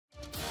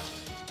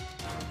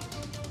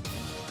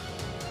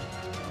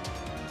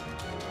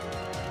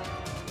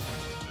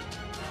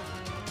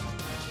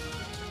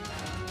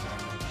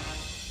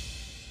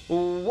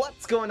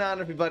What's going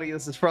on, everybody?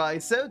 This is Fry.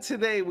 So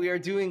today we are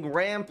doing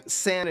Ramp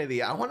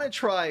Sanity. I want to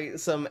try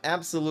some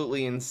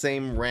absolutely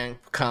insane ramp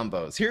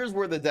combos. Here's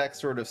where the deck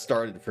sort of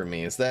started for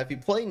me, is that if you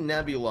play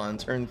Nebula on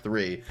turn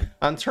 3,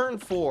 on turn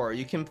 4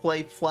 you can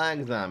play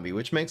Flag Zombie,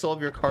 which makes all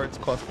of your cards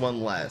cost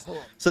 1 less.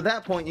 So at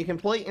that point you can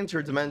play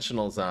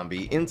Interdimensional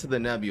Zombie into the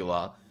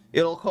Nebula.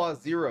 It'll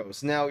cost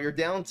 0s. Now, you're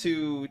down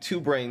to 2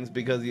 brains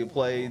because you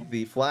played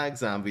the Flag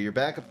Zombie. You're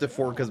back up to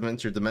 4 because of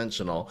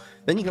Interdimensional.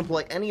 Then you can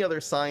play any other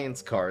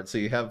science card. So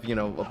you have, you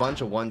know, a bunch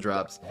of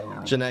 1-drops.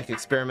 Genetic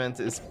Experiment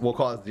will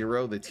cost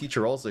 0. The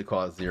Teacher also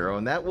costs 0.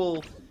 And that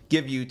will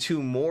give you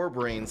 2 more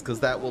brains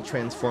because that will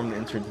transform the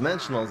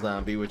Interdimensional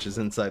Zombie, which is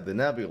inside the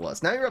Nebula.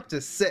 So now you're up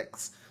to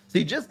 6. So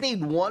you just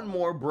need 1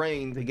 more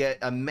brain to get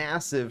a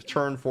massive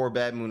turn 4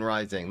 Bad Moon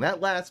Rising. That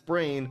last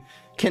brain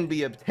can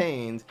be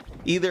obtained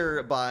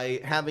either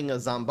by having a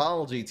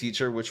Zombology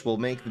Teacher, which will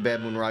make the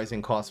Bad Moon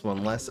Rising cost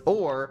 1 less,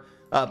 or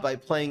by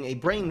playing a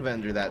Brain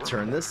Vendor that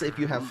turn. This, if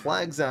you have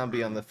Flag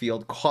Zombie on the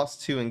field,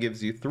 costs 2 and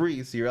gives you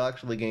 3, so you'll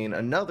actually gain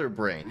another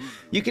brain.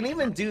 You can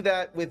even do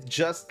that with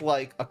just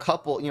like a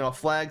couple, you know,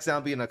 Flag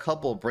Zombie and a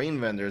couple Brain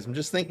Vendors. I'm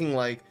just thinking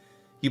like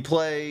you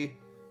play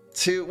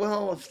 2,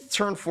 well, if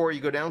turn 4 you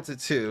go down to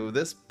 2,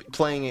 this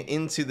playing it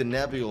into the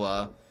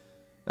Nebula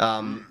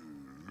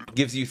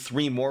gives you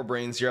 3 more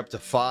brains, you're up to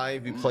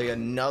 5, you play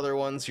another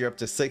one, so you're up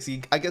to 6.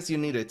 I guess you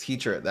need a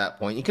Teacher at that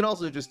point. You can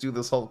also just do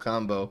this whole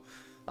combo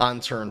on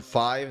turn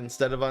 5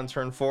 instead of on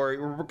turn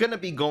 4. We're going to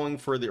be going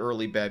for the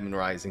early Bad Moon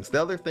Risings.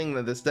 The other thing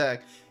that this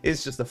deck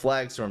is just a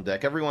Flagstorm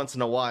deck. Every once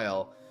in a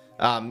while,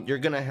 you're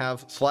going to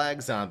have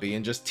Flag Zombie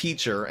and just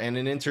Teacher and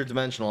an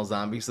Interdimensional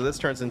Zombie, so this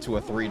turns into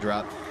a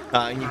 3-drop,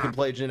 and you can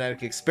play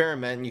Genetic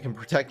Experiment, and you can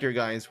protect your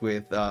guys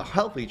with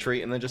Healthy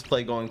Treat, and then just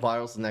play Going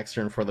Virals the next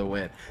turn for the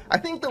win. I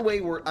think the way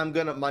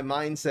my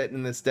mindset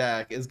in this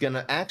deck is going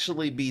to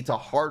actually be to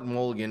hard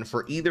mulligan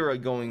for either a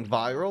Going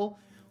Viral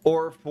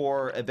or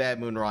for a Bad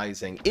Moon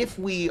Rising. If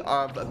we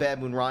have a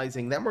Bad Moon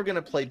Rising, then we're going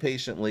to play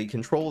patiently,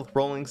 control with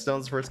Rolling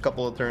Stones the first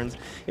couple of turns.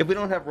 If we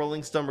don't have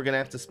Rolling Stone, we're going to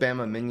have to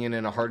spam a minion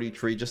and a Hardy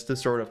Tree just to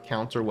sort of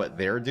counter what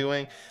they're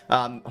doing.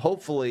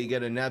 Hopefully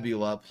get a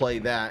Nebula, play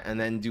that, and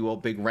then do a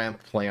big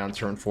ramp play on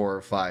turn 4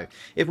 or 5.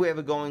 If we have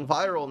a Going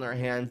Viral in our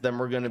hands, then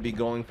we're going to be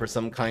going for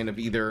some kind of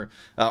either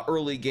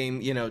early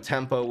game, you know,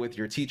 tempo with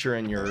your Teacher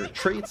and your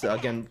traits.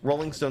 Again,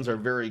 Rolling Stones are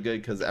very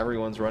good because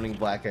everyone's running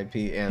Black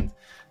IP, and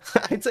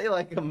I'd say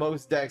like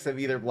most decks have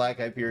either Black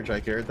IP or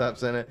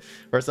Triceratops in it,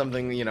 or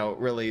something, you know,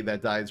 really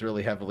that dies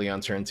really heavily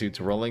on turn 2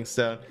 to Rolling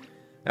Stone.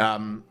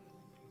 And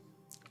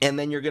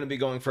then you're going to be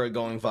going for a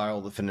Going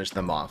Viral to finish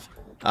them off.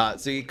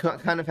 So you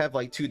kind of have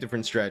like 2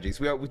 different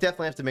strategies. We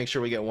definitely have to make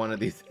sure we get one of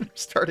these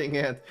starting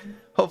hand.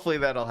 Hopefully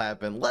that'll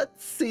happen.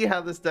 Let's see how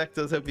this deck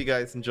does. Hope you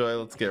guys enjoy.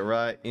 Let's get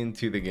right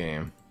into the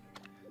game.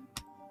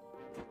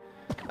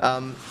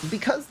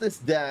 Because this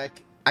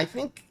deck, I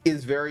think,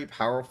 is very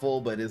powerful,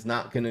 but is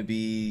not going to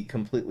be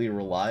completely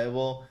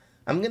reliable,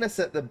 I'm going to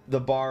set the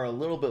bar a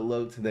little bit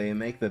low today and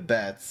make the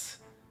bets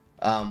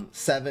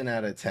 7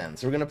 out of 10.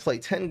 So we're going to play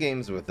 10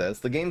 games with this.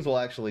 The games will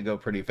actually go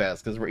pretty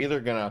fast because we're either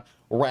going to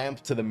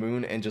ramp to the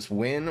moon and just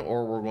win,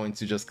 or we're going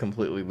to just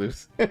completely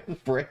lose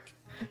and brick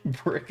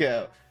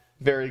out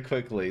very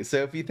quickly. So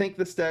if you think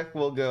this deck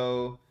will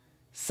go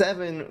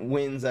 7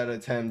 wins out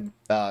of 10,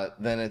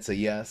 then it's a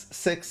yes.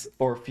 6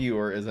 or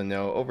fewer is a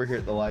no. Over here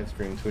at the live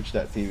stream,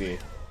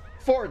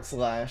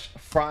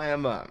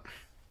 twitch.tv/FryEmUp.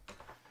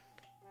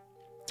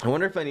 I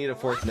wonder if I need a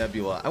 4th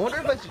Nebula. I wonder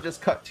if I should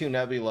just cut 2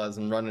 Nebulas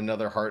and run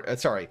another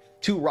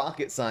 2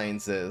 Rocket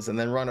Sciences, and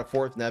then run a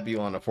 4th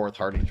Nebula and a 4th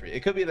Hardy Tree.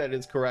 It could be that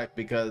it's correct,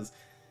 because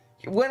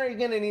when are you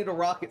going to need a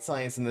Rocket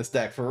Science in this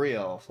deck, for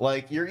real?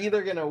 Like, you're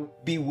either going to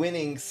be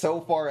winning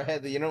so far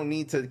ahead that you don't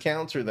need to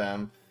counter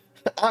them.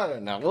 I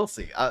don't know. We'll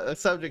see.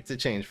 Subject to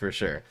change for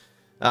sure.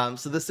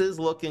 So this is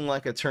looking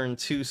like a turn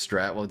 2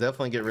 strat. We'll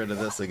definitely get rid of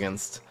this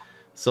against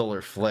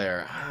Solar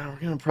Flare. We're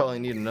going to probably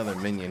need another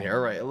minion here.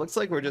 Alright, it looks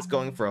like we're just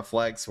going for a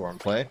Flag Swarm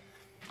play.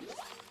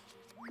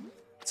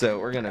 So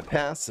we're going to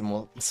pass, and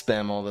we'll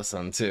spam all this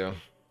on 2.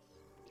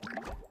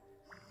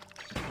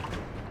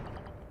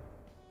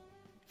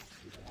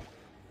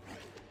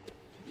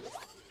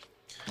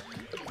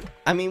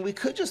 I mean, we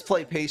could just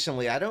play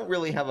patiently. I don't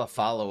really have a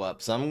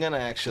follow-up, so I'm gonna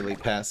actually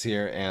pass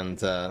here, and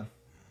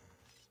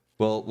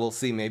we'll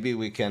see. Maybe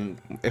we can,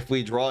 if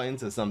we draw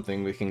into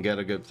something, we can get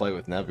a good play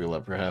with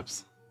Nebula,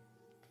 perhaps.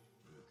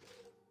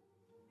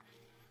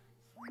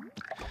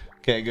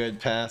 Okay, good,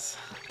 pass.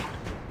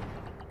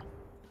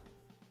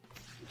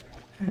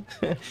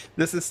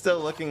 This is still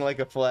looking like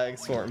a Flag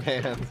Swarm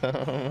hand.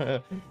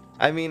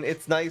 I mean,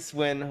 it's nice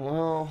when,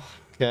 well,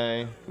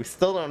 okay. We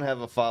still don't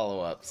have a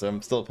follow-up, so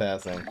I'm still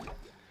passing.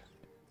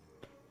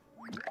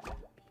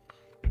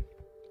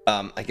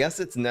 I guess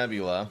it's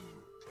Nebula.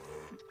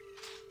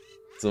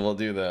 So we'll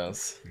do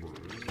this.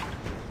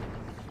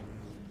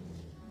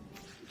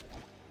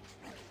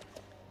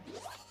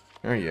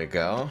 There you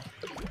go.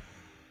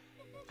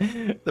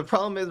 The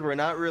problem is we're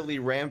not really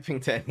ramping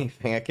to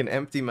anything. I can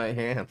empty my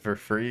hand for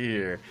free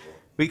here.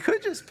 We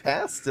could just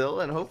pass still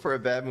and hope for a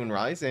Bad Moon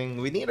Rising.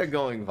 We need a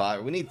going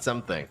vibe. We need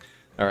something.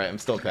 Alright, I'm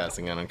still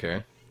passing. I don't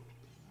care.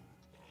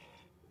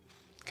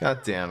 God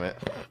damn it.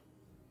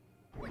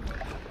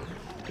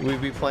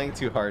 We'd be playing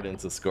too hard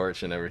into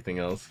Scorch and everything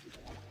else.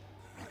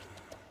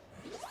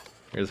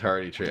 Here's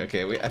Hardy Tree.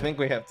 Okay, I think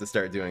we have to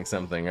start doing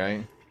something,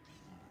 right?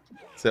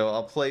 So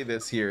I'll play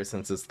this here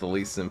since it's the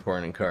least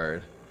important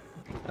card.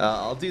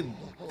 I'll do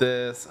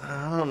this.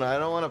 I don't know. I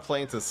don't want to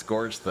play into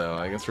Scorch, though.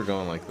 I guess we're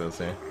going like this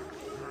here.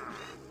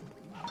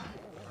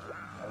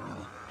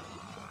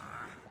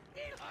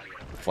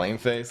 Flame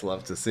Face,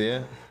 love to see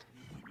it.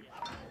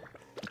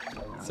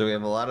 So we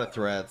have a lot of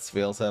threats.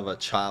 We also have a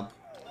Chop,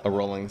 a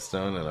Rolling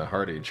Stone, and a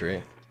Hardy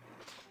Tree.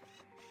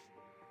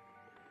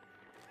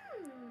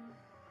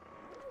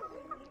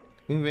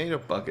 We made a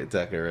bucket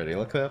deck already.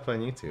 Look that up on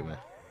YouTube, man.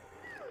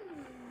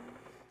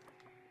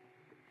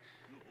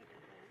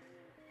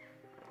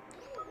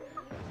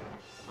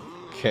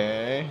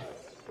 Okay.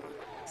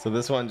 So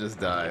this one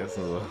just dies.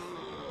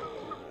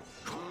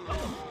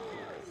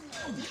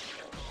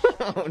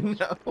 Oh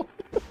no.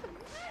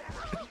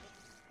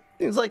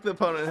 Seems like the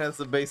opponent has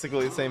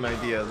basically the same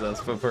idea as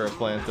us, but for a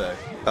plant deck.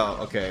 Oh,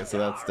 okay, so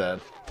that's dead.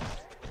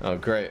 Oh,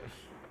 great.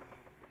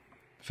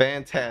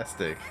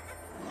 Fantastic.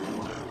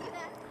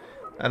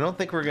 I don't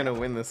think we're gonna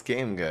win this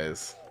game,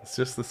 guys. It's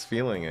just this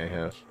feeling I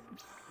have.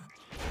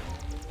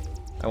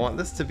 I want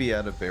this to be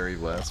out of Berry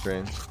Blast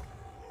range.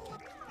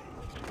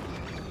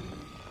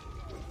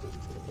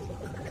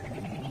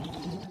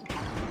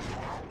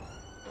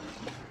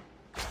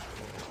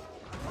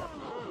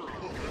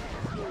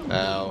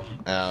 Ow,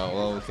 ow.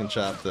 Well, we can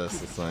chop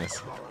this. It's nice.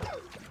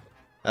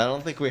 I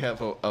don't think we have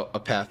a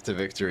path to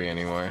victory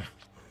anymore.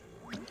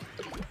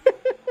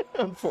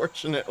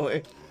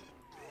 Unfortunately.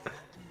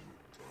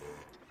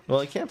 Well,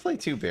 I can't play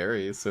two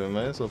berries, so I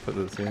might as well put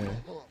this here.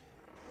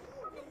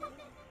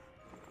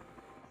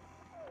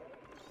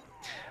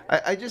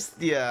 I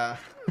just, yeah.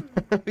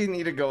 We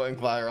need a Going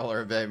Viral or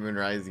a Bad Moon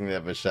Rising to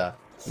have a shot.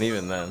 And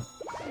even then.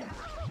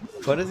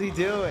 What is he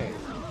doing?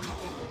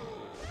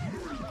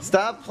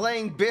 Stop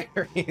playing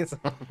berries!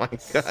 Oh my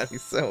god,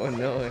 he's so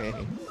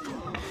annoying.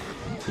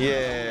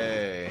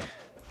 Yay.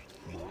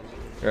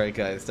 Alright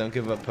guys, don't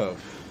give up hope.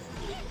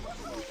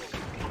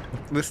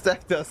 This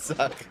deck does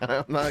suck.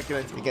 I'm not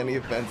gonna take any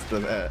offense to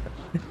that.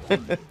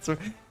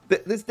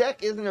 This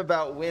deck isn't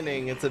about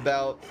winning, it's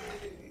about...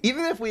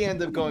 Even if we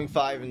end up going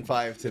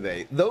 5-5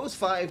 today, those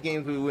 5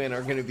 games we win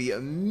are gonna be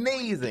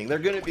amazing. They're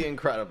gonna be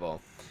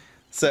incredible.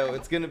 So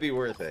it's gonna be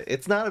worth it.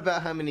 It's not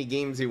about how many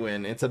games you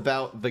win, it's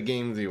about the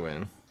games you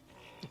win.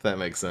 If that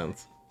makes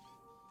sense.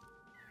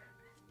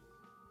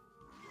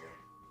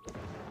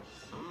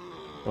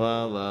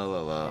 La la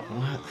la la.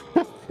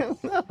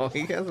 What? No,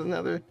 he has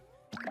another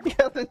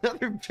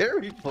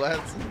Berry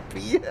Blast.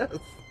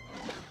 BS.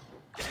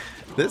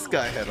 This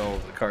guy had all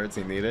the cards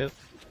he needed.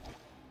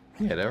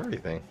 He had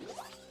everything.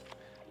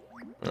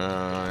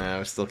 Yeah,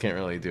 we still can't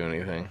really do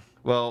anything.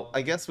 Well,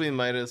 I guess we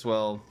might as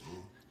well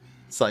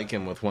psych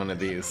him with one of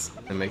these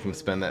and make him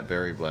spend that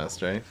Berry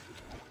Blast, right?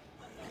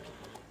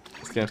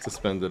 He's gonna have to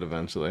spend it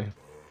eventually.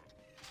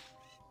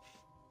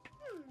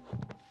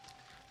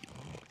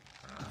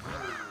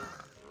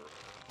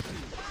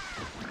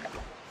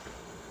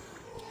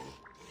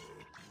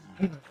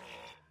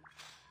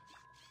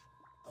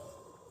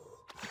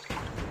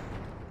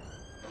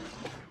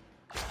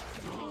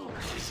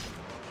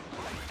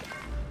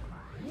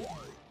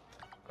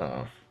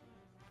 Oh.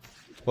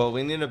 Well,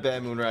 we need a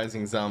Bad Moon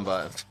Rising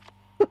Zombot.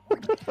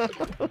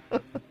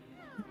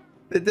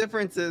 The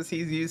difference is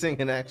he's using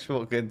an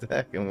actual good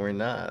deck and we're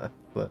not.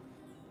 But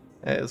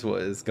that is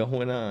what is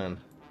going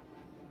on.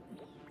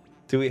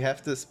 Do we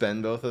have to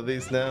spend both of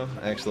these now?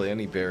 Actually,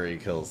 any berry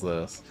kills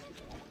this.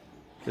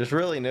 There's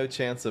really no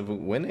chance of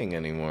winning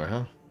anymore,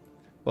 huh?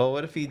 Well,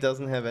 what if he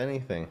doesn't have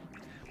anything?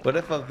 What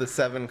if of the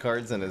 7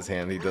 cards in his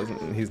hand,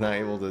 he's not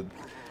able to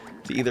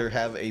either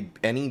have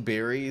any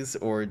berries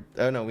or...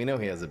 Oh no, we know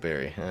he has a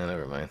berry. Oh,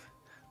 never mind.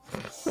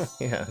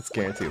 Yeah, it's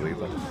guaranteed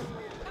lethal.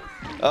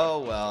 Oh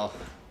well.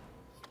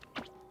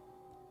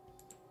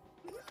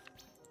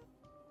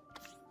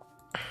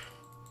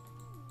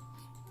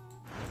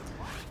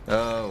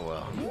 Oh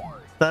well.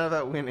 It's not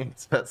about winning,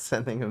 it's about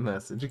sending a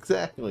message.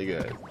 Exactly,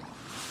 guys.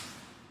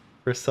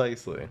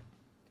 Precisely.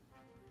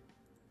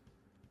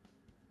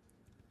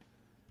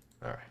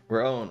 Alright,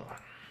 we're 0-1.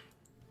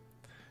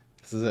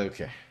 This is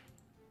okay.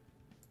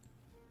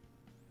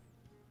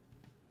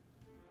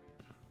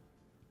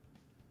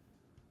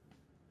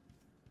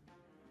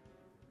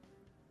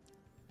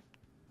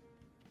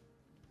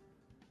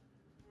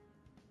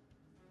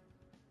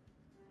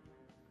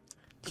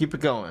 Keep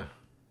it going.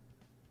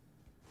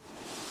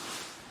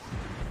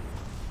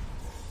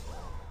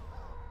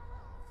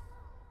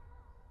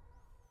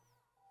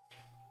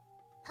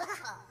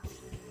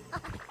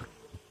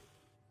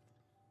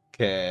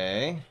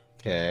 Okay,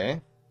 okay. I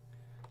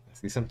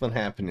see something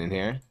happening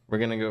here. We're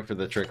gonna go for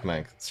the Trick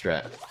Mike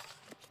strat.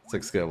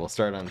 Looks good. We'll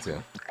start on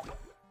 2.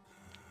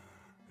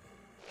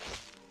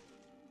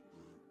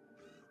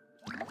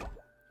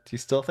 Do you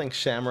still think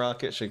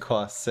Shamrocket should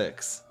cost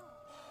 6?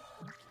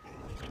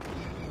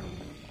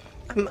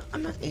 I'm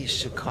not it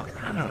should cost,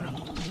 I don't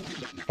know.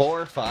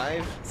 4,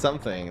 5?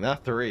 Something,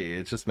 not 3.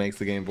 It just makes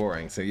the game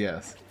boring, so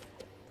yes.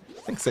 I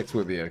think 6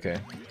 would be okay.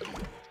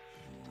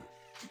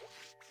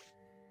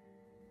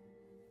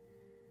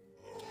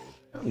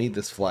 I don't need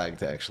this flag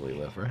to actually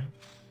live, right?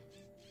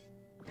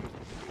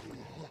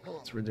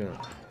 So we're doing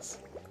this.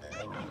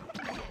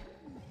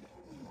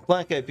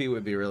 Black IP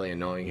would be really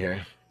annoying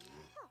here.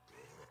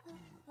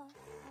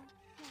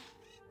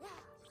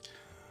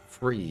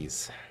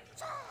 Freeze.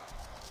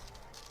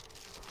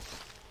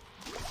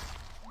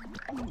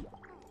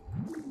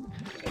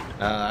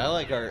 I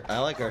like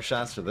our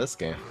shots for this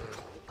game.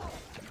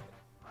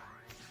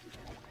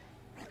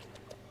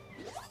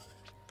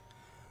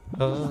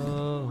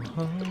 Oh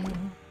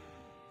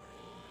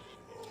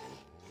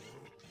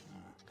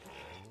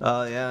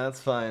yeah, that's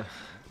fine.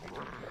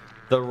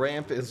 The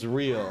ramp is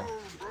real.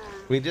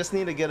 We just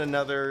need to get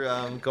another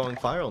going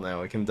viral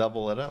now. We can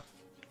double it up.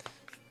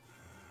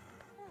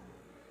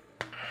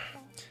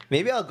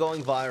 Maybe I'll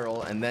going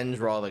viral and then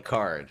draw the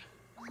card,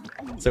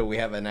 so we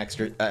have an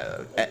extra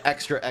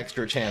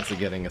chance of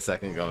getting a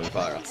second going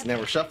viral. So now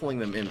we're shuffling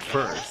them in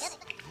first.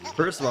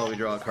 First of all, we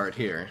draw a card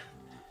here.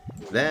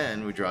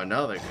 Then we draw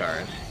another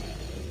card.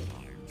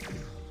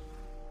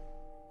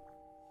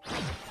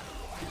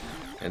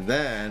 And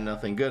then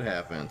nothing good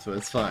happens, so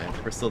it's fine.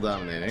 We're still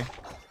dominating.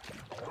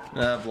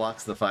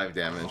 Blocks the 5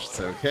 damage, it's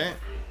okay.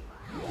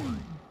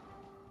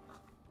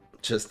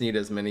 Just need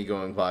as many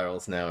going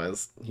virals now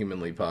as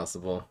humanly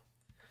possible.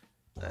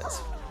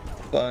 That's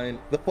fine.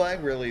 The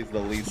flag really is the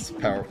least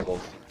powerful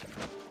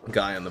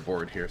guy on the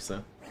board here,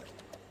 so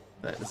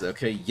that is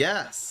okay.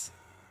 Yes!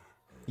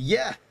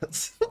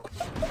 Yes!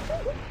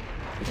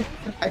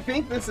 I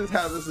think this is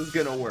how this is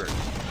gonna work.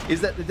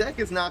 Is that the deck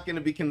is not gonna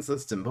be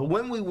consistent, but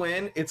when we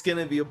win, it's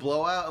gonna be a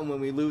blowout, and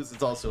when we lose,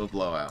 it's also a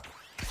blowout.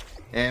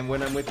 And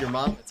when I'm with your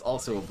mom, it's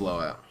also a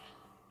blowout.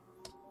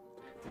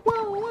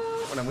 Whoa,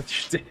 whoa. When I'm with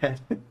your dad.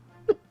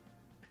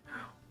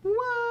 Whoa,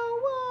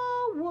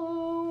 whoa,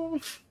 whoa.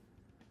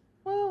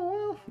 Whoa,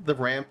 whoa. The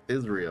ramp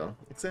is real.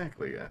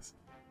 Exactly, guys.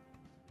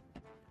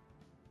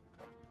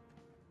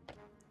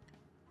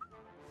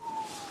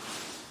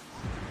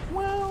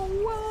 Whoa,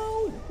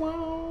 whoa,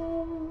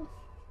 whoa.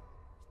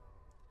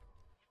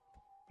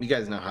 You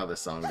guys know how this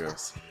song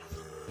goes.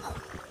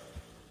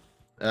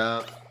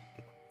 Oh,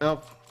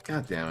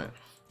 god damn it.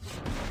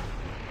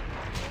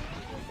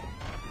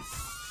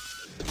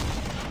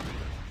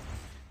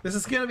 This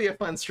is gonna be a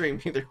fun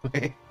stream either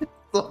way. That's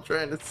all I'm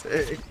trying to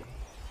say.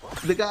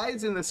 The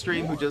guys in the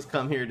stream who just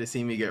come here to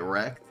see me get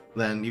wrecked,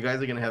 then you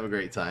guys are gonna have a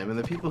great time. And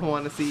the people who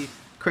want to see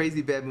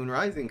crazy Bad Moon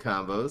Rising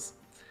combos,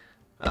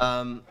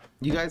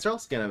 you guys are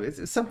also gonna have,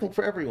 it's something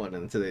for everyone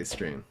in today's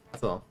stream.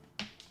 That's all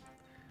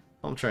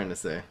I'm trying to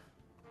say.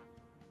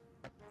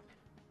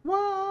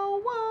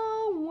 Whoa,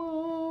 whoa,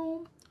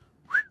 whoa.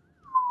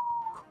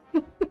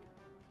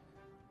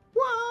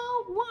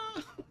 Whoa,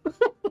 whoa.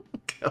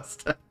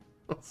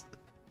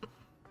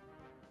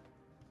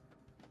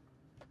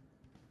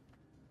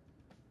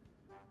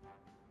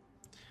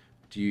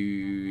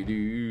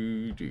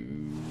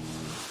 Do.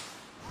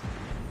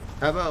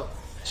 How about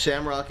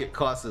Shamrocket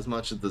costs as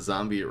much as the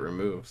zombie it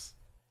removes?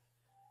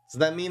 Does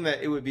that mean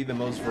that it would be the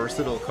most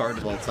versatile card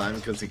of all time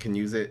because you can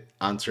use it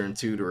on turn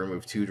 2 to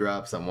remove 2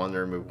 drops, on 1 to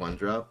remove 1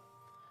 drop?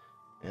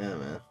 Yeah,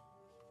 man.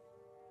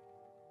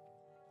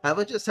 How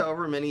about just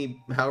however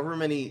many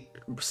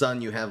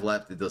sun you have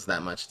left, it does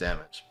that much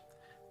damage?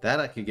 That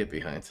I could get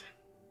behind.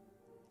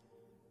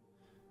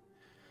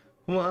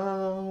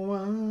 Wow,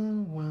 wow,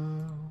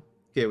 wow.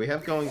 Okay, we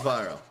have going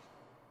viral.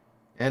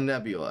 And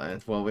Nebula.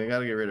 Well, we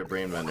gotta get rid of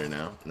Brainbender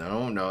now.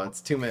 No,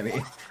 it's too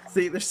many.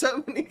 See, there's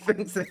so many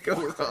things that go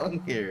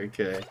wrong here,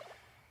 okay.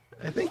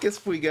 I think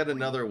if we get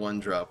another 1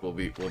 drop, we'll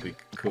be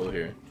cool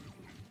here.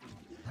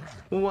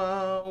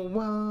 Wow,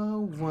 wow,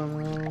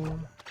 wow.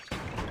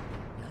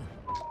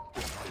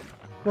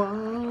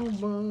 Wow,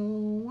 wow,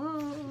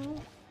 wow.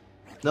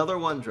 Another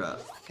 1 drop.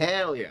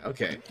 Hell yeah,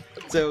 okay.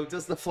 So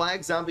does the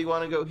flag zombie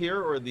want to go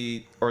here or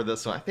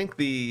this one? I think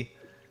the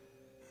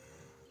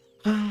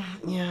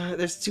yeah,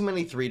 there's too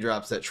many 3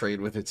 drops that trade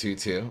with a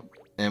 2/2,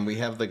 and we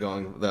have the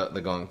going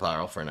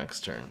viral for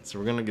next turn. So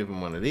we're gonna give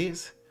him one of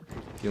these.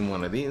 Give him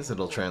one of these,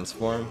 it'll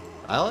transform.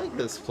 I like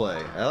this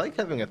play. I like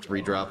having a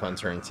 3 drop on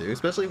turn 2,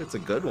 especially if it's a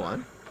good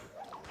one.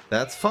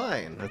 That's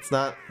fine. That's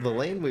not the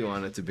lane we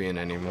want it to be in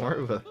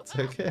anymore, but it's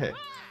okay.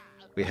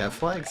 We have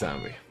Flag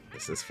Zombie.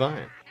 This is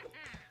fine.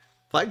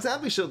 Flag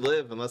Zombie should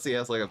live unless he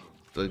has like I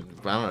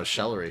don't know,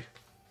 Shellery.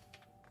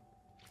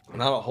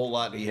 Not a whole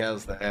lot he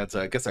has that adds,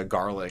 I guess, a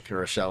Garlic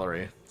or a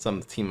Shellery.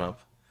 Some team up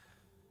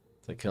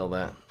to kill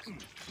that.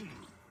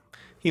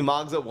 He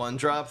mogs a 1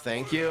 drop,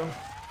 thank you.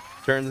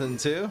 Turns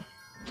into 2.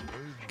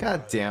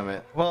 God damn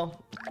it.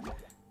 Well,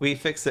 we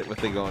fix it with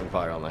the going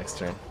viral next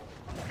turn.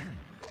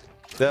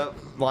 The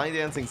line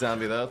dancing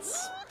zombie,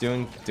 that's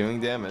doing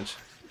damage.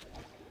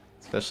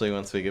 Especially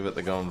once we give it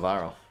the going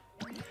viral.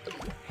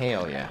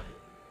 Hell yeah.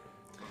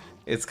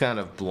 It's kind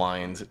of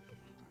blind.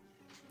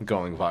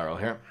 going viral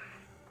here.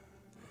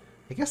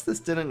 I guess this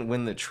didn't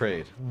win the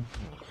trade.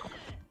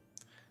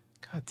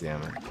 God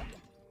damn it.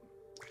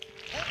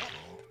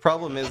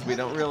 Problem is, we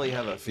don't really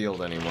have a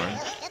field anymore.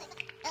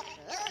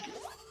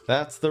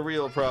 That's the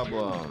real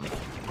problem.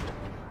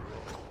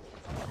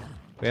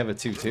 We have a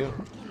 2-2.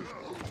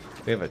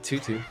 We have a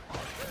 2-2.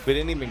 We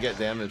didn't even get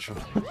damage from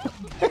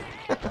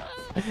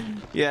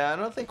Yeah, I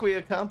don't think we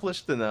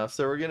accomplished enough,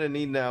 so we're gonna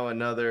need now a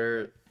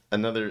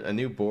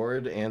new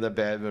board and a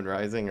Bad Moon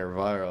Rising or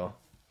viral.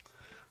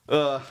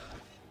 Ugh.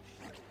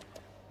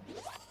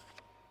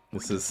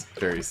 This is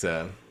very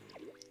sad.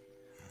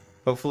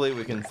 Hopefully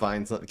we can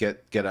find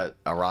get a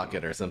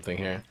rocket or something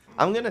here.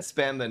 I'm gonna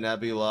spam the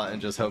Nebula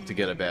and just hope to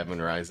get a Bad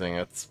Moon Rising.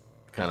 That's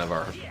kind of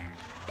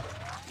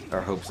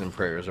our hopes and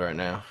prayers right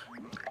now.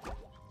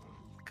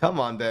 Come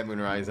on, Bad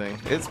Moon Rising.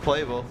 It's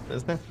playable,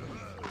 isn't it?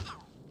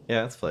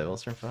 Yeah, it's playable.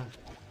 It's turn 5.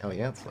 Oh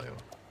yeah, it's playable.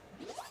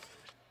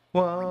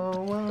 Whoa,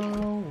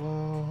 whoa,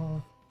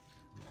 whoa.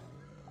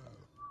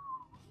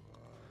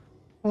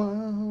 Whoa,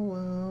 whoa,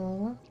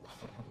 whoa.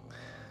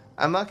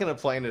 I'm not gonna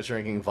play into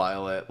Shrinking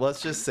Violet.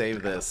 Let's just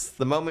save this.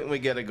 The moment we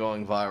get a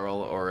going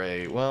viral or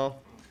a,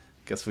 well,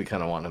 guess we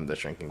kind of want him to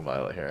Shrinking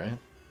Violet here, right?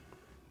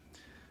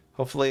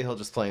 Hopefully he'll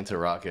just play into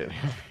Rocket.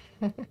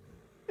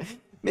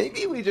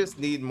 Maybe we just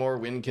need more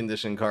win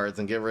condition cards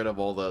and get rid of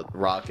all the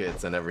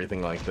rockets and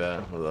everything like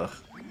that. Ugh.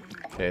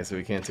 Okay, so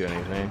we can't do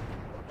anything.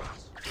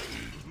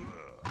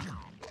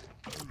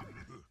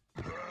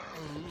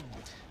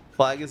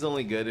 Flag is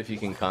only good if you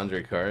can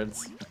conjure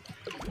cards.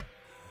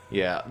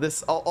 Yeah,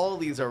 all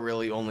these are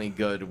really only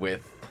good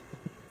with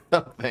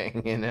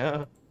something, you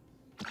know?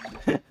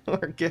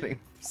 We're getting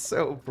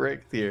so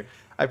bricked here.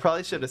 I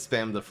probably should have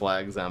spammed the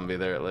flag zombie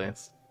there at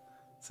least,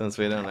 since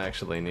we don't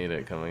actually need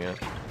it coming in.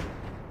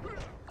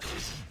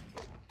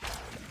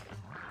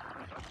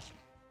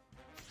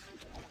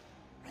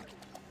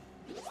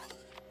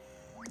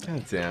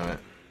 God damn it.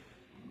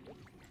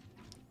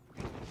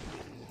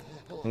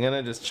 I'm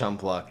gonna just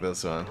chump block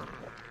this one.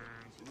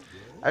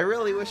 I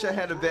really wish I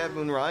had a Bad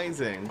Moon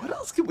Rising. What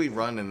else could we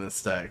run in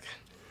this deck?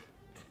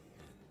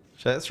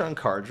 Should I just run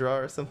card draw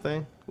or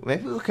something?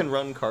 Maybe we can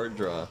run card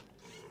draw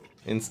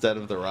instead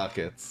of the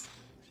rockets.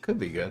 Could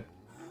be good.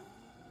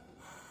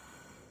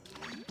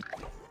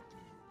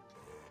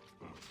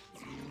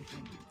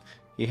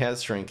 He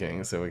has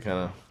shrinking, so we kind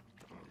of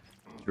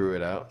drew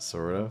it out,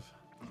 sort of.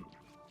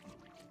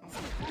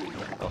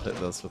 I'll hit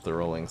this with the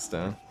Rolling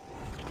Stone.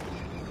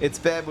 It's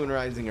Bad Moon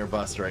Rising or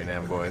bust right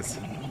now, boys.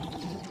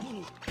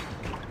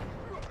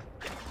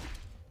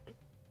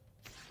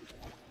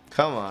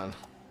 Come on.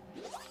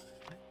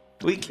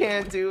 We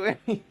can't do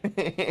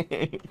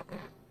anything.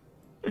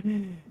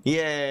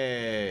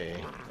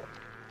 Yay.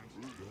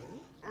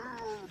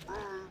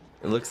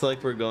 It looks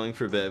like we're going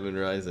for Bad Moon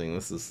Rising.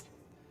 This is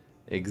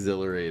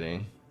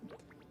exhilarating.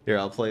 Here,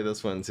 I'll play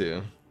this one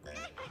too.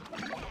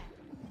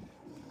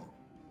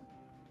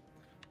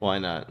 Why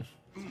not?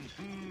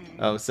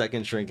 Oh,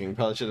 second shrinking.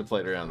 Probably should have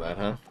played around that,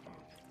 huh?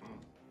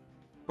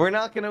 We're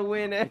not gonna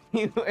win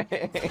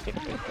anyway.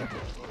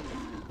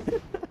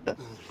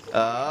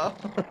 Oh,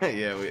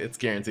 yeah, it's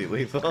guaranteed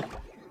lethal.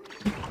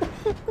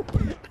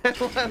 I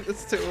want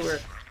this to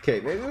work. Okay,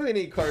 maybe we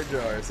need card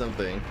draw or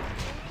something.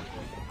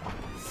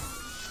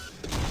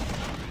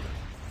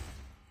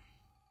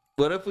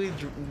 What if we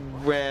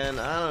ran,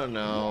 I don't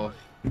know.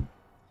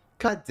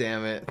 God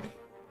damn it.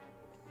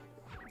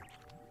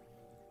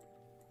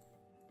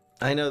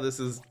 I know this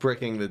is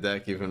bricking the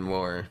deck even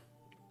more.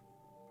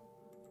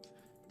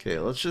 Okay,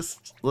 let's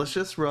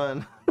just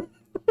run.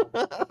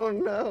 Oh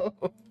no.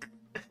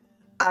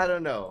 I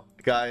don't know.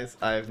 Guys,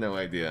 I have no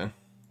idea.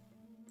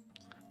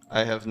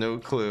 I have no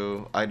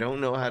clue. I don't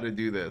know how to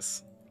do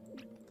this.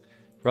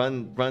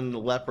 Run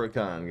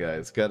Leprechaun,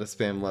 guys. Gotta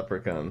spam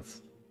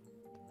Leprechauns.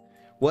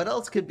 What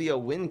else could be a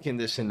win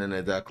condition in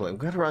a deck? I'm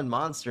gonna run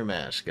Monster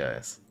Mash,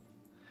 guys.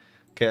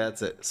 Okay,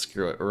 that's it.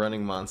 Screw it. We're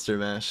running Monster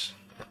Mash.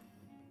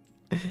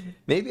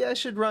 Maybe I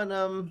should run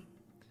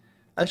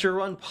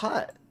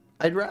Pot.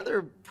 I'd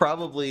rather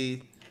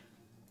probably...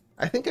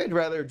 I think I'd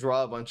rather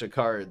draw a bunch of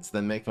cards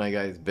than make my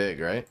guys big,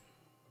 right?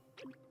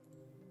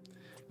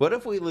 What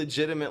if we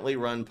legitimately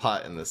run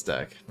Pot in this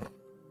deck?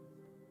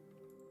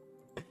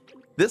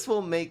 This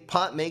will make...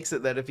 Pot makes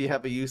it that if you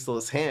have a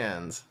useless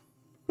hand,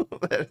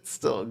 that it's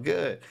still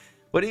good.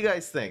 What do you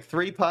guys think?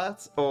 3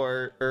 pots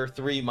or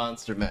 3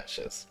 monster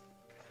meshes?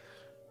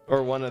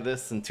 Or one of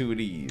this and 2 of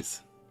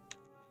these?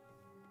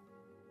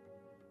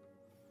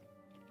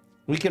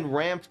 We can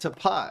ramp to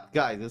Pot.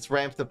 Guys, let's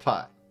ramp to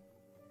Pot.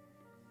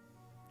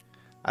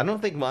 I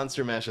don't think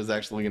Monster Mash is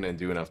actually going to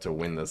do enough to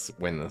win this,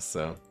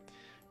 so...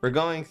 We're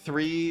going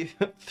 3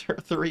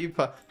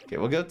 pots. Okay,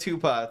 we'll go 2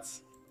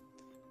 pots.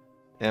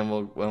 And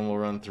we'll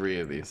run 3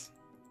 of these.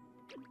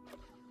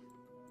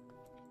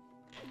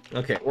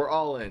 Okay, we're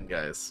all in,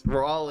 guys.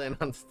 We're all in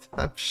on...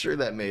 I'm sure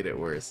that made it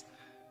worse.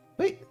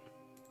 Wait.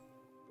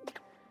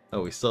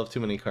 Oh, we still have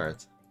too many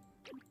cards.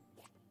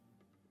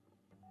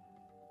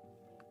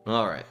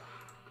 Alright.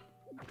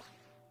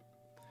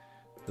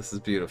 This is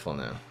beautiful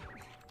now.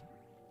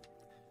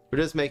 We're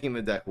just making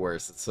the deck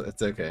worse.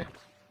 It's okay.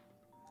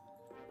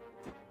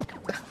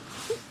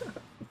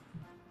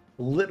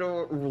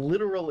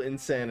 Literal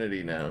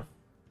insanity now.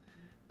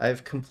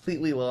 I've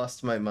completely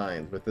lost my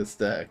mind with this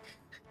deck.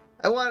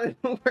 I want it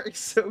to work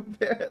so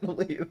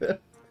badly.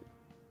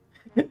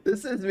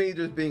 This is me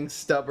just being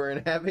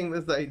stubborn, having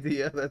this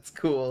idea that's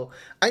cool.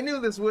 I knew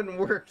this wouldn't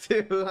work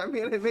too. I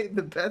mean, I made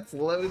the bets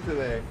low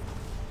today.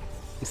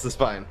 This is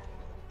fine.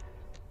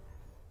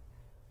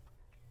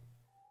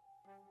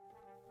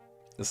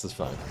 This is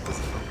fine. This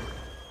is fine.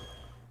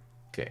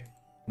 Okay.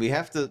 We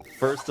have to,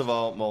 first of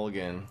all,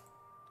 mulligan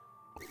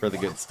for the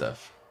good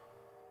stuff.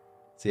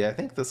 See, I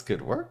think this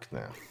could work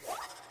now.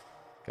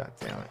 God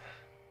damn it.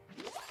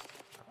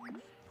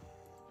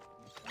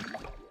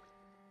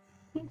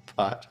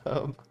 Pot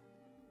hub.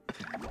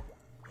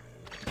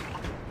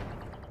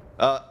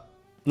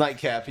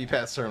 Nightcap, he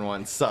passed turn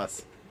 1.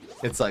 Sus.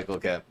 It's Cycle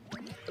Cap.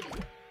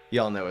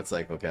 Y'all know it's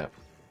Cycle Cap.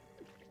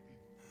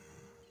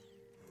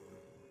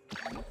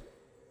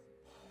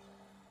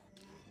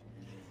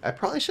 I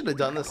probably should have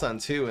done this on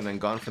 2 and then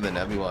gone for the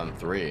Nebula on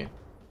 3.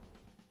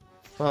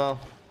 Well,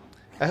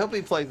 I hope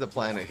he plays the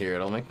planet here.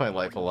 It'll make my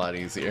life a lot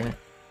easier.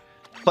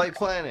 Play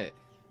planet!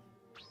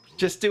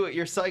 Just do it.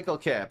 You're Cycle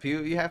Cap.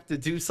 You have to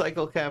do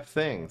Cycle Cap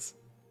things.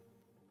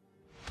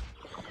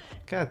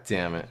 God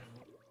damn it.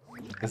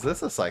 Is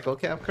this a Cycle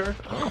Cap card?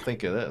 I don't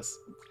think it is.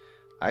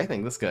 I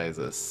think this guy is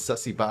a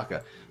sussy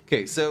baka.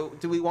 Okay, so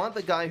do we want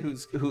the guy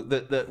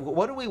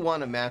what do we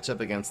want to match up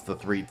against the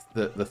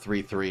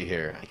 3/3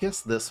 here? I guess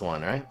this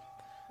one, right?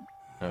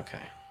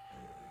 Okay.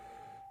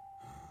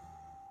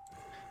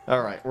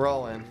 All right, we're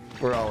all in.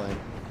 We're all in.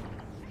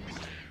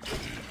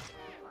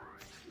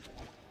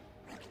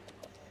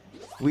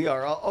 We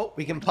are all. Oh,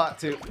 we can pot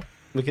too.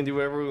 We can do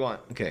whatever we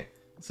want. Okay,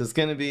 so it's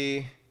gonna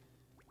be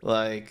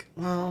like,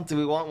 well, do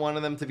we want one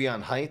of them to be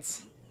on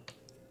heights?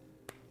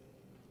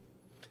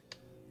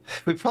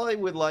 We probably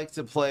would like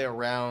to play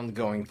around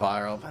going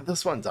viral, but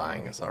this one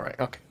dying is alright.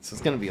 Okay, so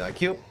it's gonna be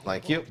like you.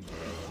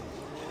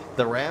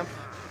 The ramp.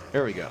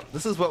 There we go.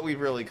 This is what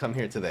we've really come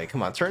here today.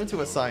 Come on, turn into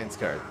a science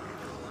card.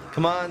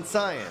 Come on,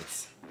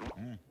 science.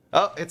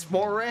 Oh, it's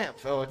more ramp.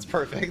 Oh, it's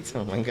perfect.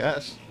 Oh my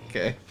gosh.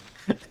 Okay.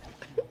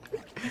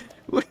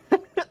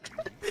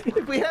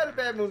 If we had a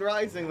Bad Moon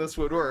Rising, this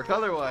would work.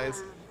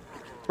 Otherwise,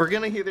 we're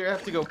gonna either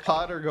have to go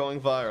pot or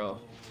going viral.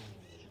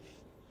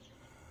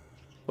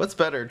 What's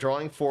better,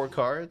 drawing 4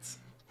 cards?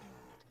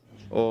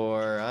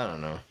 Or, I don't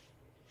know.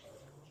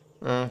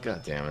 Oh,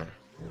 god damn it.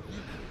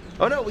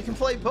 Oh no, we can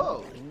play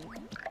both!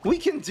 We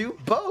can do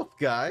both,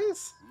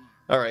 guys!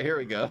 Alright, here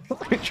we go.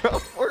 We draw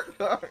 4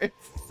 cards.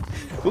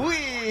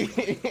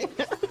 Whee!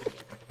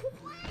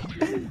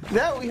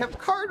 Now we have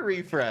card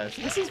refresh.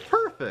 This is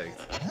perfect.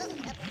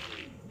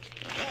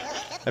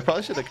 I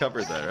probably should have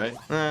covered that, right?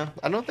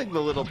 I don't think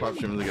the little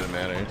mushrooms are gonna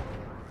matter.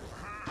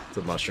 It's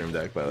a mushroom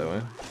deck, by the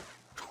way.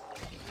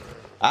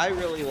 I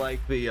really like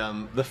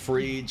the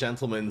free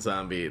gentleman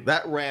zombie.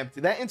 That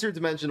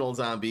interdimensional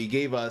zombie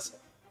gave us,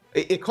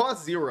 it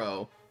cost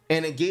 0,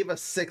 and it gave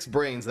us 6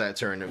 brains that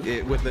turn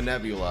with the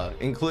Nebula,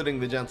 including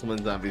the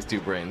gentleman zombie's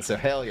 2 brains. So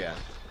hell yeah,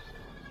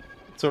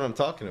 that's what I'm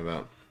talking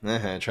about.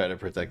 Try to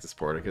protect the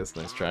Sporticus.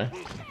 Nice try.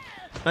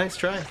 Nice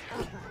try.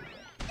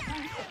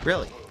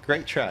 Really,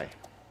 great try.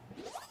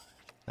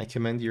 I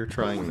commend your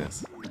trying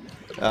this.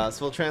 So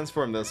we'll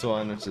transform this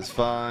one, which is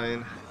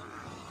fine.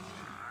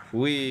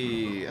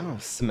 Oh,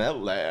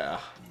 smell there.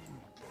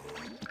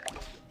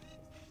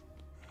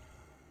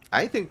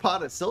 I think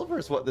Pot of Silver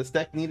is what this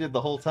deck needed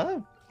the whole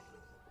time.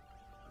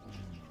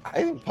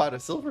 I think Pot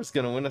of Silver is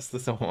gonna win us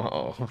this.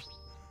 Oh.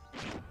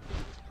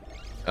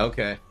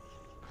 Okay.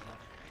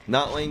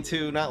 Not lane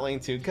 2, not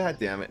lane 2. God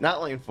damn it.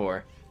 Not lane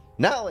 4.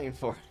 Not lane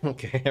 4.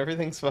 Okay,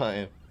 everything's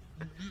fine.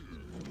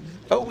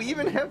 Oh, we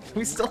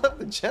still have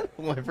the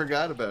gentleman. I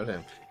forgot about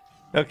him.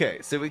 Okay,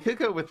 so we could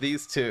go with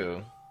these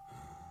 2.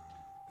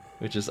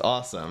 Which is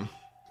awesome.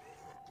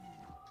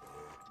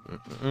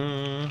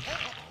 I'm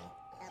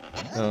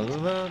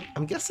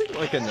guessing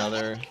like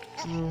another.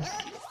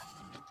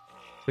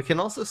 We can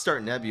also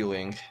start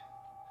nebulating.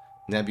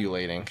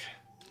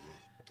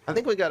 I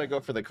think we gotta go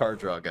for the card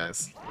draw,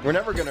 guys. We're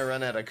never gonna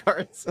run out of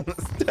cards in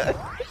this deck.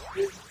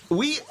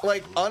 We,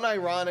 like,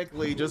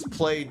 unironically just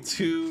played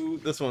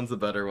 2. This one's the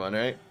better one,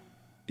 right?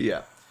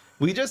 Yeah.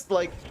 We just,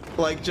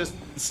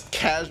 just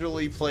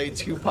casually played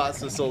 2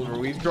 pots of silver.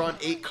 We've drawn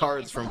 8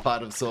 cards from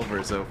Pot of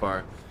Silver so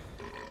far.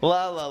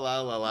 La la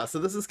la la la. So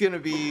this is gonna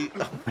be...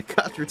 Oh my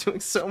gosh, we're doing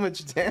so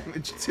much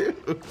damage,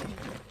 too.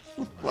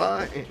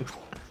 Fine.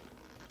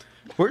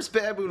 Where's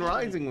Baboon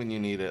Rising when you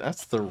need it?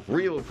 That's the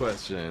real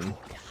question.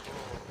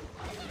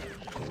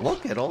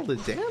 Look at all the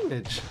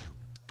damage.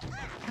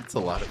 That's a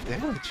lot of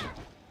damage.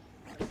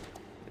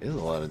 It is a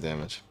lot of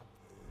damage.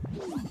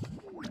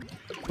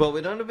 Well,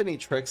 we don't have any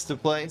tricks to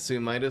play, so we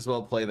might as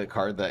well play the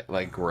card that,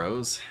 like,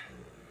 grows.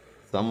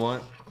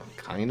 Somewhat.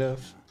 Kind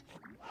of.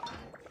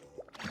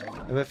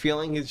 I have a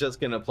feeling he's just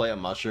gonna play a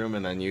mushroom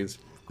and then use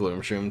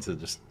Gloomshroom to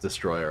just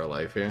destroy our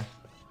life here.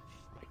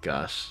 My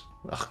gosh.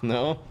 Oh,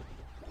 no.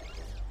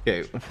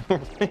 Okay,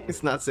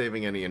 he's not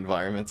saving any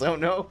environments. Oh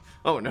no!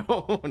 Oh no!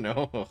 Oh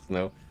no! Oh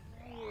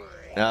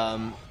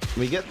no!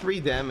 We get 3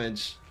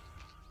 damage.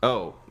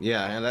 Oh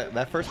yeah, and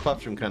that first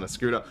Puffshroom kind of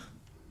screwed up.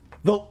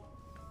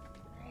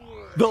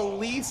 The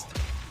least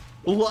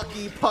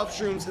lucky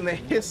Puffshrooms in the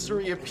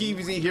history of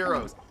PvZ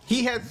Heroes.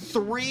 He had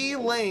 3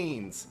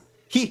 lanes.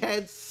 He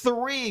had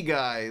 3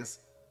 guys.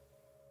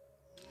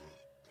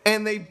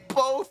 And they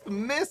both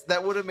missed.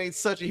 That would have made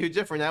such a huge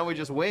difference. Now we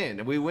just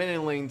win. We win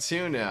in lane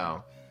 2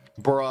 now.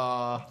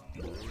 Bruh.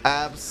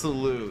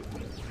 Absolute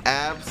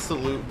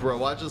bro.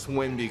 Watch us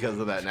win because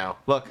of that now.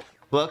 Look.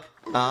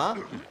 Got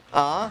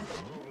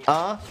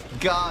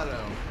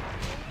him.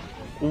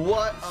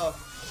 What a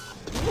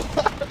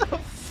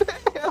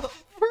fail,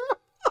 bro.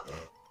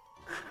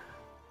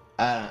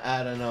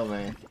 I don't know,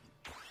 man.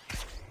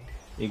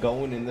 You're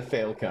going in the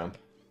fail camp.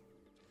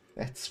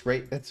 That's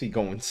you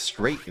going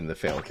straight in the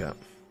fail camp.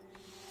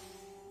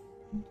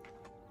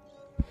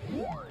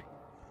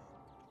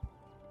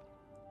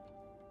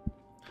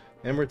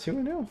 And we're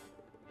 2-0.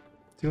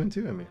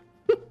 2-2, I mean.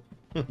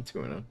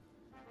 2-0.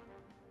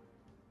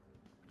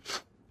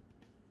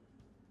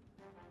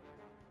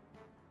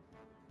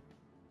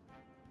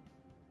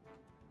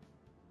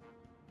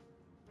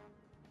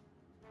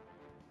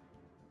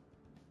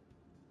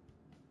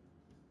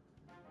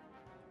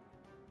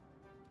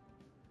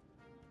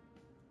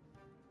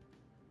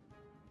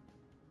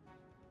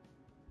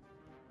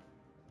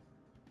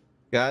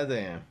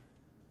 Goddamn.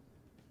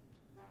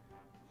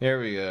 Here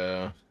we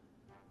go.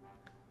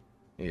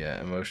 Yeah,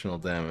 emotional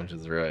damage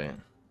is right.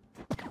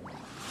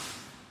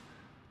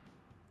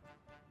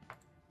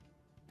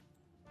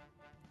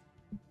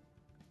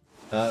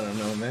 I don't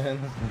know, man.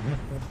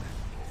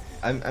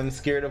 I'm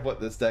scared of what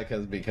this deck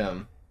has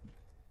become.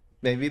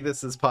 Maybe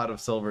this is Pot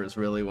of Silver is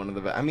really one of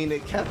the best. I mean,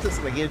 it kept us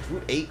like it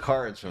drew 8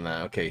 cards from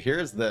that. Okay,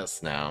 here's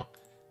this now.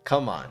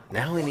 Come on,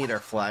 now we need our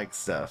flag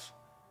stuff.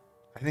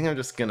 I think I'm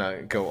just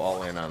gonna go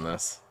all in on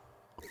this.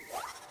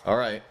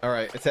 Alright,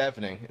 it's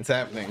happening. It's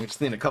happening. We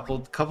just need a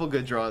couple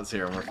good draws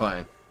here and we're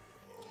fine.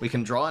 We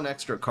can draw an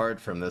extra card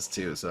from this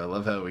too, so I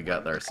love how we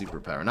got our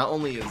superpower. Not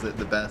only is it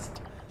the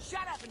best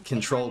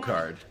control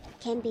card,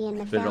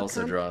 but it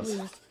also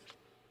draws.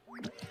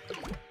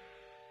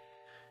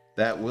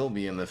 That will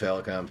be in the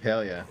fail comp,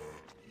 hell yeah.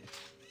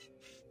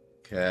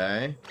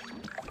 Okay.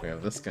 We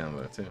have this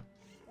combo too.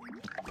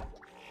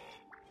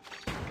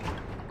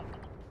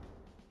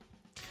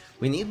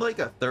 We need like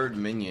a 3rd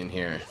minion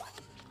here.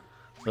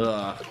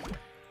 Ugh.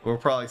 We're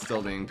probably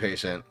still being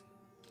patient.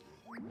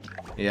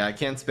 Yeah, I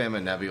can't spam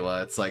a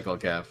Nebula, it's Cycle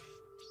Cap.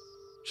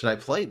 Should I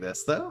play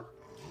this though?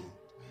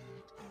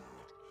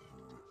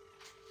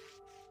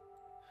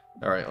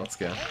 Alright, let's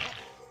go.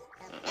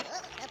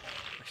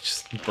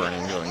 Just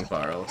burning going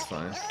viral, it's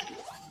fine.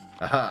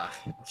 Aha!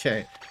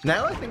 Okay.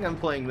 Now I think I'm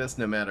playing this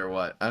no matter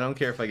what. I don't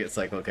care if I get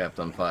Cycle Capped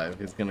on 5,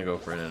 he's gonna go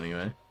for it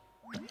anyway.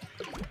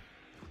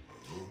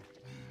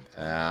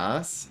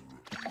 Pass.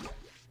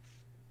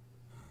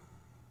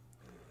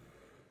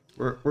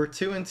 We're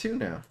 2-2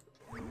 now.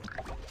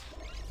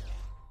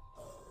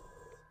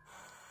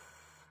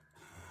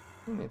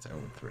 Who needs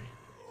 0-3?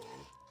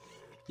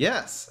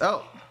 Yes!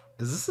 Oh!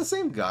 Is this the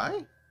same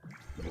guy?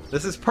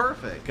 This is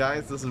perfect,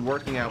 guys. This is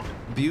working out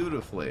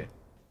beautifully.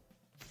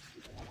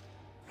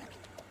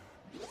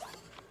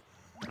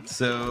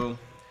 So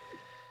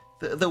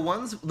the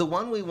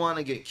one we want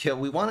to get killed,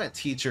 we want a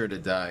teacher to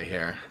die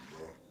here.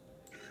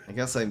 I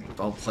guess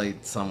I'll play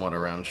somewhat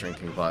around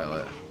Shrinking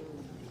Violet.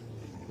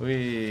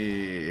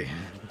 We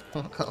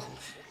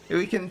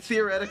can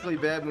theoretically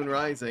Bad Moon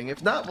Rising.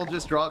 If not, we'll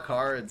just draw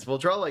cards. We'll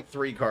draw like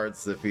 3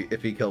 cards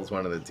if he kills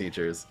one of the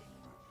teachers.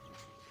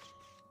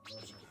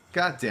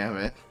 God damn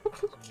it.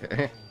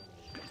 Okay.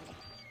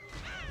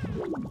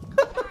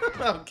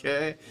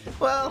 Okay.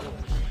 Well,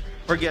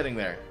 we're getting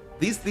there.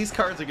 These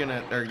cards are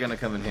gonna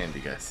come in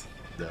handy, guys.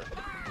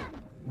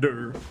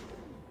 Duh.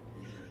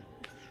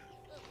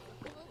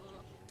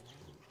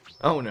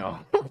 Oh no.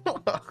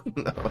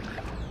 No.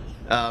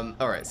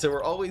 Alright, so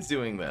we're always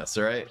doing this,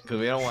 alright? Because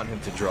we don't want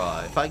him to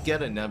draw. If I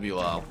get a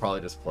Nebula, I'll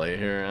probably just play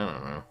here. I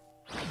don't know.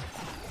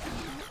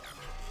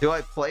 Do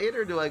I play it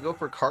or do I go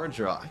for card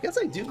draw? I guess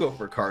I do go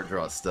for card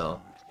draw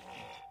still.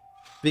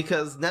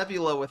 Because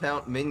Nebula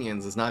without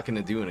minions is not going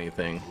to do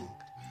anything.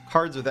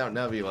 Cards without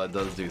Nebula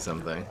does do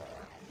something.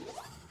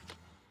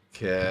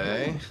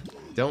 Okay.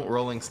 Don't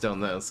Rolling Stone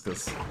this,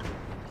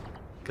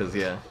 because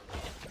yeah.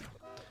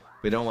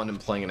 We don't want him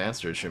playing an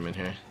Astro Shroom in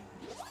here.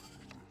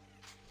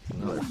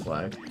 Another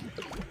flag.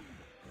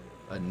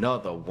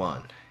 Another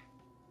one.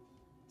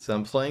 So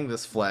I'm playing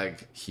this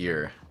flag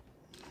here.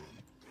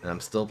 And I'm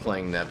still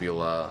playing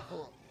Nebula.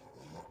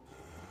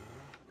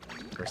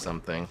 Or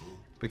something.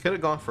 We could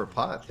have gone for a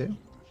pot, too.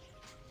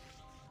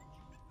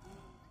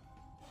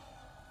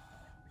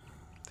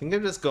 I think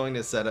I'm just going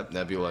to set up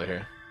Nebula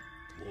here.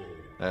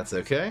 That's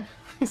okay.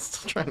 He's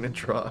still trying to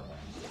draw.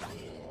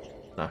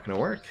 Not gonna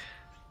work.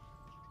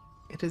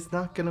 It is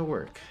not gonna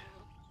work.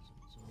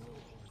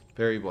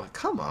 Very well.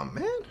 Come on,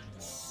 man.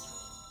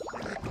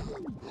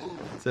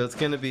 So it's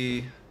gonna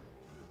be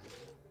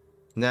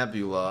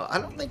Nebula. I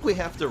don't think we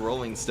have to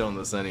Rolling Stone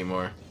this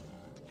anymore.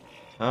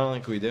 I don't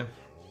think we do.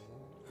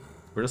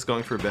 We're just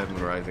going for Bad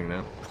Moon Rising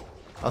now.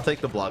 I'll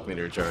take the block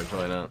meter charge,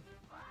 why not?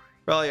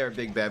 Probably our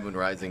big Bad Moon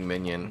Rising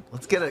minion.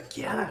 Let's get a...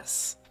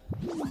 Yes!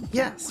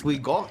 Yes, we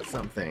got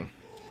something.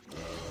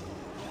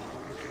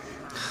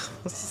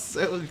 This is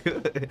so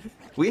good.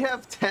 We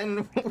have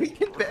 10... We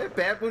can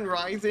Bad Moon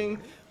Rising.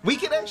 We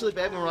can actually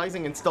Bad Moon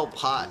Rising and still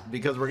pot,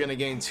 because we're going to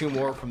gain 2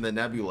 more from the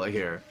Nebula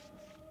here.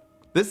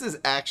 This is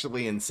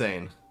actually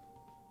insane.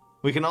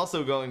 We can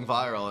also going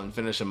viral and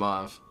finish him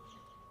off.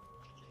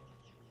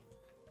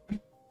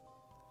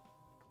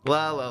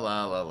 La la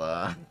la la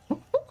la.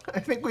 I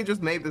think we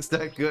just made this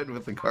deck good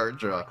with the card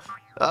draw.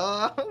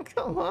 Oh,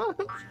 come on.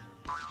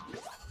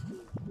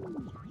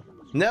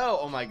 No!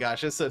 Oh my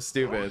gosh, it's so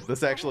stupid.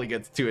 This actually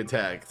gets 2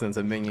 attacks since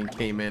a minion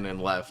came in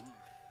and left.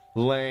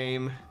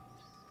 Lame.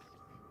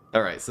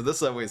 Alright, so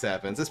this always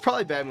happens. It's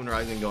probably Bad Moon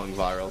Rising going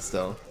viral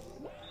still.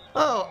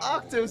 Oh,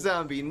 Octo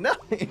Zombie,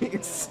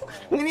 nice!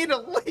 We need a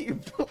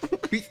leap!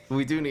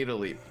 we do need a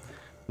leap.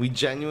 We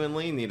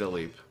genuinely need a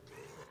leap.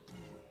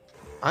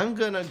 I'm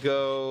gonna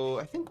go...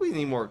 I think we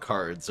need more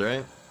cards,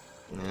 right?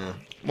 Yeah.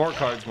 More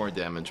cards, more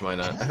damage, why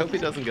not? I hope he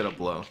doesn't get a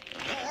blow.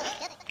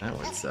 That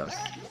would suck.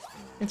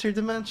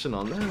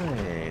 Interdimensional,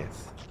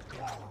 nice.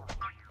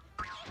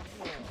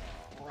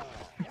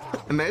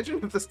 Imagine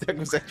if this deck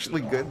was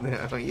actually good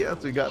now.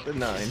 Yes, we got the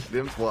 9.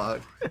 Didn't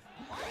block.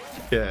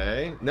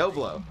 Okay, no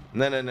blow.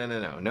 No, no, no,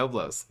 no, no. No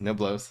blows. No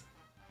blows.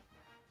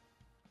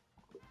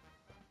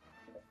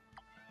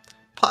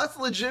 Pot's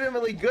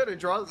legitimately good. It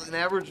draws an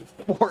average of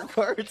 4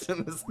 cards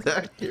in this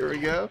deck. Here we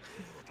go.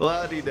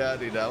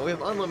 La-di-da-di-da. We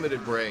have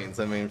unlimited brains.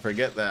 I mean,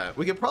 forget that.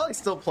 We could probably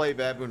still play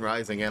Bad Moon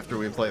Rising after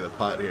we play the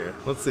pot here.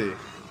 Let's see.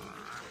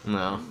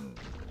 No.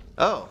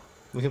 Oh,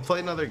 we can play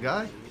another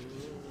guy?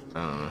 I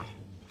don't know.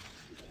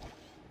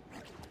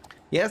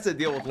 He has to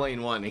deal with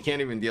lane 1. He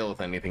can't even deal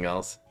with anything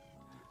else.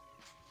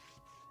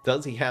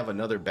 Does he have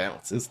another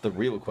bounce? Is the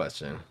real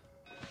question.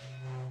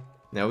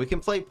 Now we can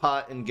play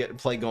pot and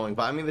play going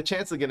viral. I mean, the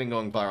chance of getting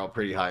going viral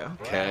pretty high.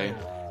 Okay.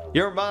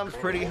 Your mom's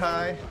pretty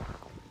high.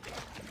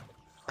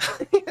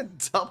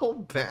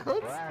 Double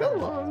bounce?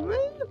 Come on,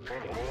 man.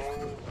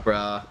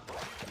 Bruh.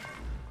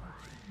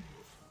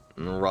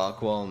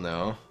 Rockwall,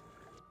 no.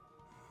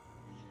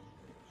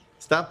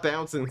 Stop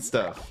bouncing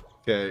stuff.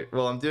 Okay,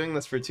 well, I'm doing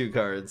this for 2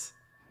 cards.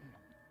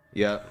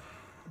 Yep.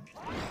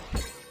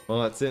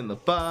 Well, it's in the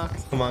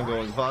box. Come on,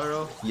 going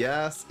viral.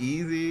 Yes,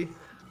 easy.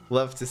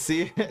 Love to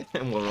see it.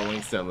 And we'll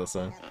Rolling Stone this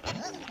one.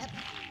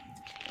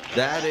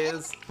 That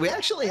is... We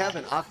actually have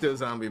an Octo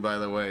Zombie, by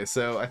the way,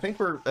 so I think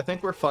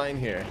we're fine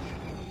here.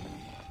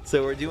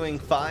 So we're doing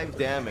 5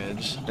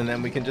 damage, and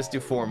then we can just do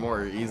 4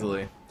 more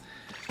easily.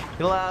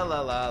 La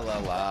la la la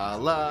la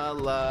la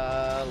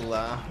la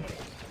la.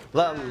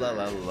 La la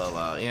la la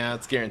la. Yeah,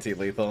 it's guaranteed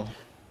lethal.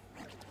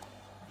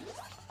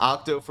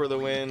 Octo for the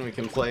win. We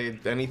can play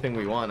anything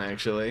we want,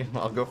 actually.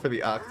 I'll go for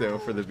the Octo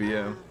for the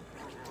BM.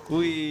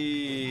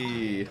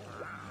 Whee!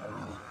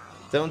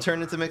 Don't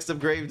turn into mixed up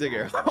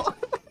Gravedigger.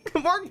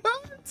 More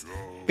cards!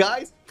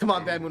 Guys, come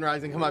on, Bad Moon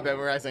Rising. Come on, Bad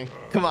Moon Rising.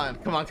 Come on,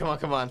 come on, come on,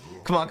 come on.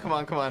 Come on, come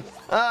on, come on.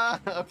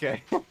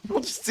 Okay.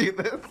 We'll just do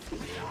this.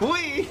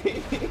 Whee!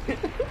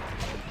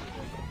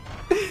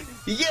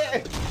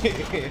 Yeah!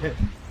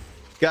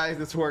 Guys,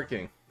 it's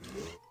working.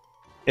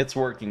 It's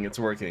working, it's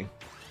working.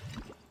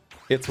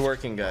 It's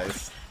working,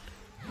 guys.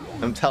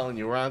 I'm telling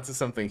you, we're onto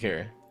something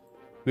here.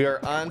 We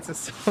are onto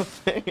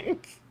something.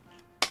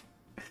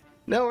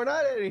 No, we're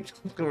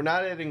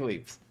not adding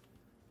leaps.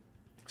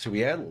 Should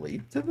we add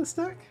leap to this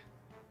deck?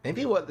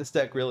 Maybe what this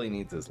deck really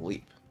needs is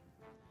leap.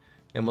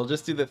 And we'll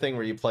just do the thing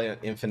where you play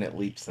infinite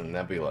leaps in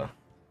Nebula.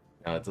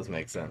 Now that does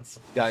make sense.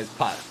 Guys,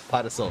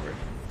 pot of silver.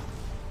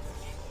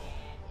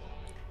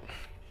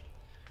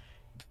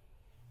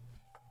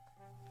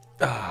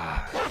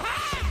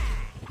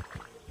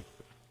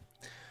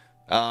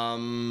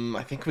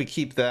 I think we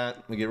keep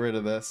that. We get rid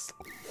of this.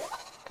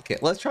 Okay,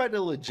 let's try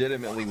to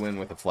legitimately win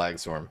with a Flag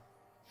Storm.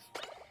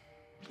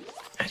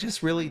 I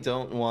just really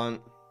don't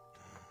want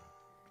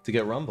to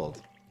get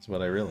rumbled. That's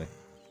what I really.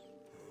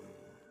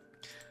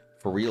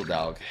 For real,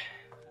 dog.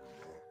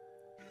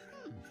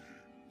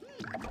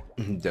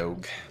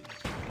 Dog.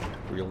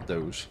 Real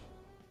doge.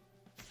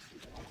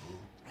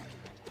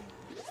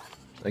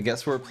 I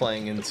guess we're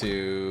playing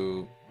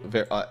into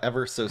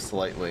ever so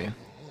slightly.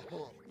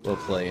 We'll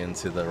play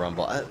into the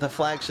rumble. The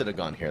flag should have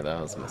gone here.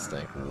 That was a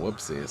mistake.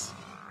 Whoopsies.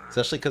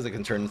 Especially because it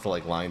can turn into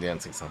like line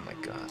dancing. So, oh my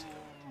god.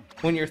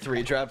 When your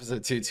 3-drop is a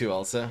 2/2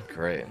 also?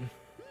 Great.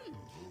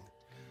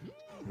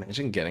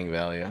 Imagine getting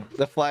value.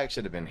 The flag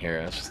should have been here.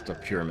 It's just a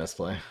pure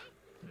misplay.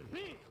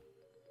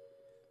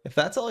 If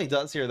that's all he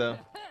does here, though,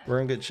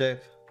 we're in good shape.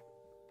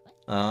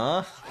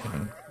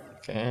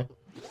 Okay.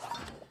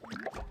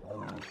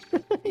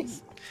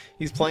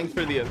 He's playing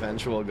for the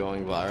eventual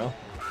going viral.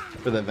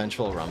 For the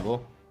eventual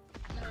rumble.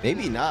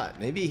 Maybe not.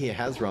 Maybe he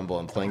has rumble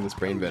and playing this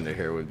Brainbender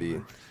here would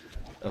be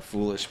a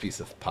foolish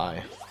piece of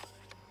pie.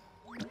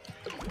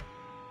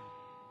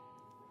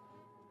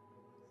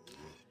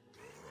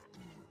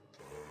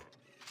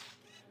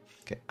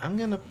 Okay, I'm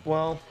gonna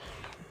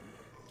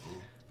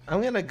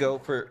go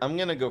for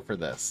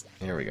this.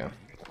 Here we go.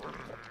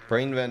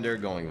 Brain Vendor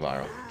going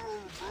viral.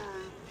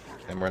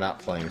 And we're not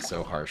playing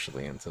so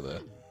harshly into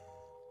the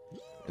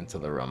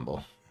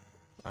Rumble.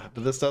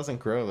 But this doesn't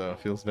grow though, it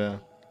feels bad.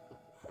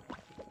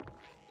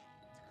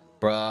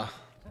 Bruh.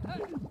 Oh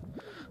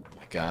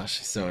my gosh,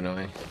 he's so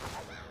annoying.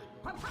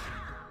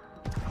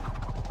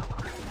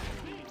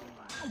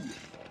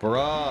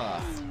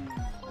 Bruh.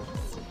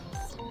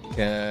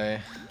 Okay.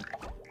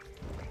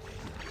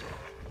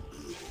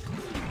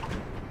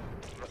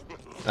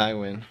 I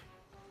win.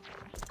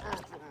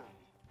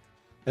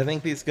 I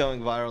think these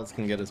going virals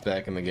can get us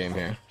back in the game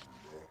here.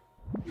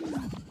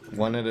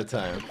 One at a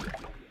time.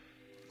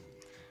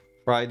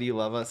 Fry, do you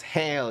love us?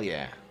 Hell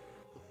yeah.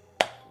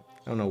 I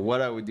don't know what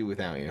I would do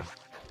without you.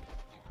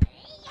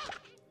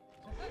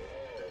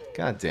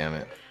 God damn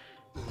it.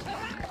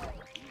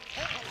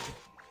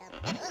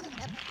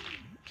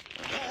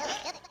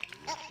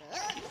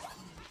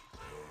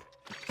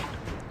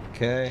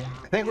 Okay.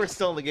 I think we're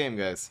still in the game,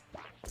 guys.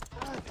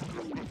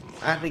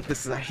 I think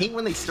this is. I hate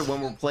when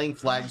when we're playing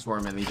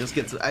Flagstorm and he just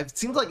gets. It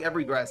seems like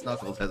every Grass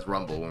Knuckles has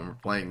Rumble when we're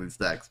playing these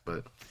decks,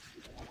 but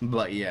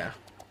yeah.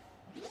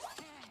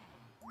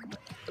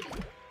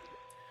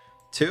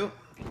 2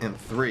 and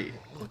 3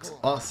 looks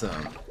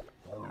awesome.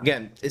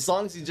 Again, as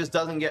long as he just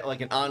doesn't get like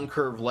an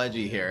on-curve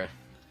Leggy here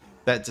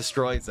that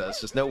destroys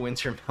us. Just no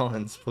Winter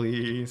Melons,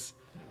 please.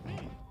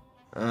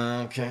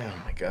 Okay.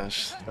 Oh my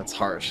gosh, that's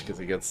harsh because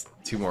he gets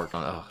 2 more.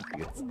 Oh, he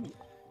gets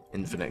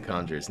infinite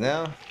conjures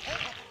now.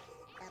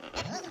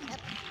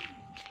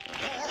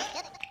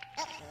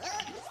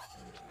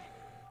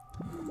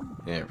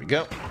 There we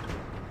go.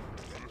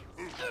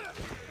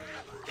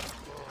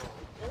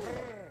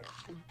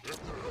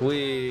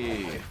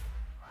 We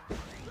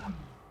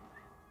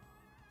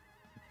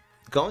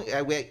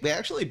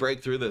actually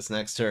break through this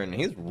next turn.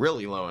 He's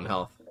really low in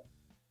health.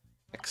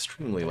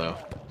 Extremely low.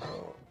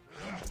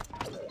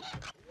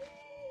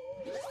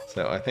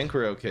 So I think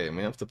we're okay. We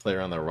don't have to play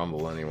around the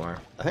Rumble anymore.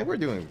 I think we're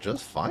doing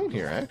just fine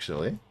here,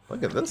 actually.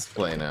 Look at this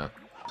play now.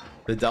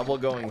 The double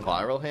going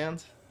viral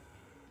hand.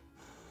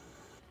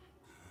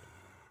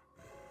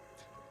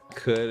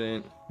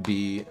 Couldn't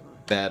be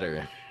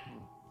better.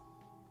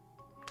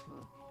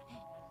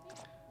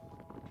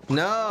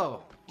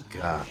 No!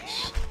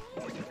 Gosh.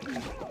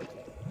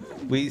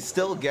 We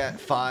still get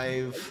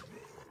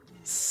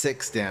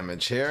 5-6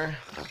 damage here.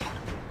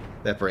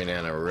 That Brain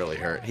Nano really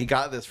hurt. He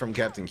got this from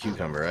Captain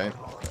Cucumber, right?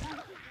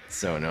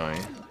 So annoying.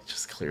 It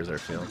just clears our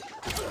field.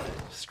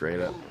 Straight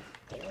up.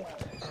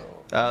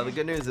 The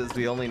good news is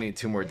we only need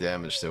 2 more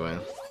damage to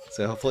win.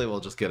 So hopefully we'll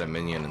just get a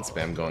minion and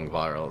spam going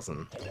virals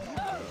and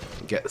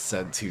get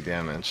said 2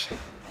 damage.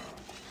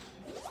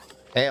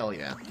 Hell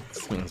yeah.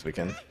 This means we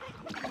can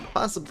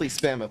possibly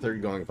spam a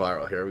 3rd going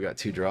viral here. We got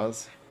 2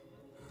 draws.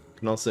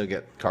 Can also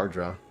get card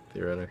draw,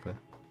 theoretically.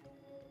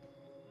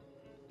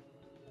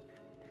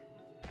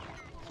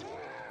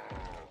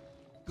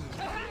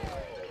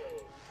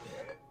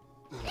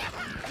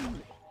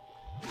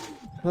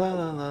 La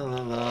la la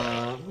la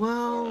la.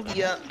 Well,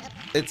 yeah.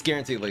 It's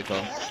guaranteed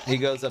lethal. He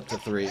goes up to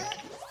 3,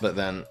 but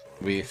then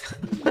we...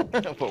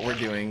 what we're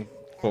doing,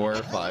 4 or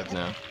 5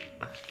 now.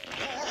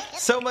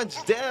 So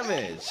much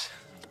damage!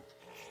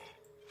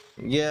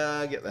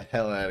 Yeah, get the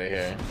hell out of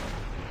here.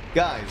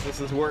 Guys,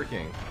 this is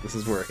working. This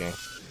is working.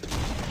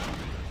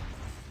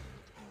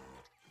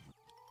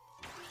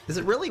 Is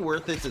it really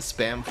worth it to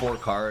spam 4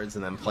 cards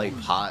and then play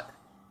pot?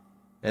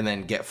 And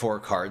then get 4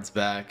 cards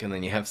back, and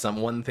then you have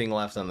one thing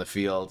left on the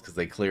field because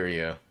they clear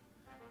you?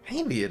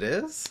 Maybe it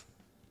is.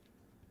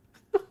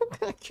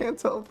 I can't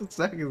tell if this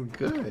deck is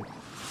good.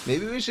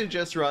 Maybe we should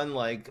just run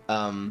like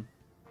Chungus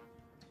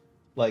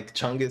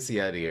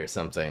Yeti or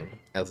something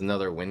as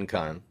another win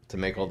con to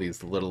make all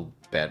these little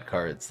bad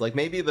cards. Like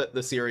maybe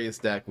the serious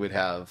deck would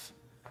have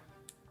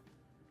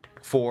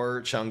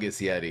 4 Chungus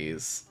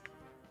Yetis.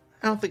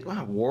 I don't think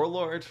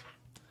Warlord.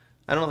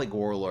 I don't think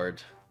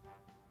Warlord.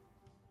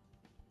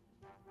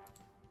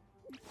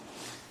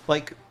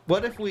 Like,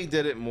 what if we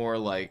did it more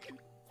like...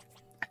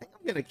 I think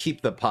I'm gonna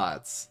keep the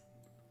pots.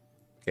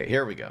 Okay,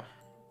 here we go.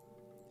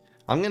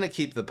 I'm gonna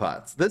keep the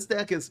pots. This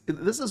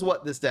is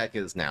what this deck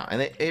is now,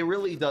 and it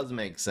really does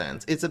make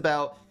sense. It's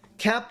about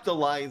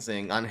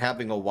capitalizing on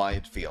having a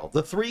wide field.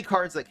 The 3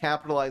 cards that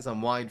capitalize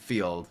on wide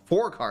field,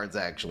 4 cards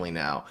actually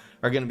now,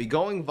 are gonna be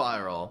going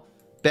viral,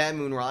 Bad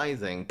Moon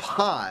Rising,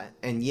 Pot,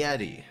 and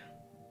Yeti.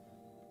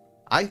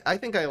 I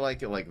think I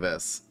like it like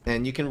this,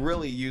 and you can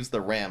really use the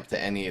ramp to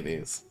any of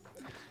these.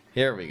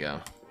 Here we go.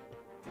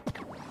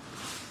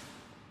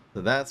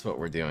 So that's what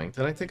we're doing.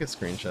 Did I take a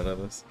screenshot of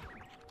this?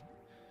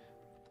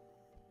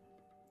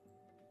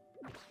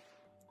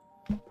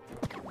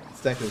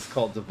 This deck is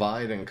called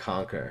Divide and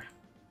Conquer.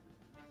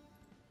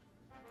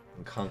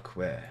 And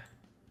Conquer.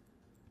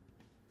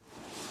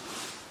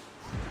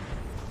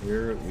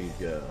 Here we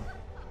go.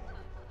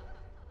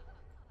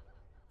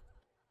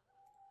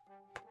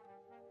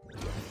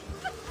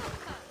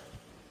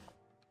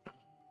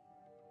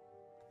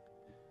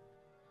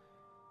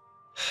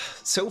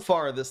 So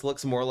far, this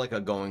looks more like a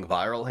going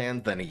viral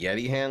hand than a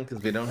Yeti hand,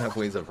 because we don't have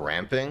ways of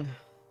ramping.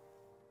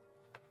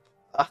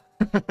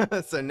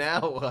 So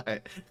now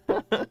what?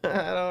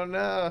 I don't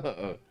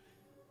know.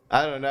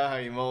 I don't know how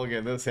you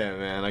mulligan this hand,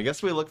 man. I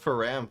guess we look for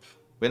ramp.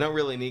 We don't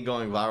really need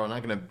going viral. We're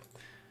not gonna...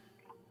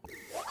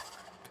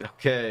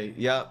 Okay,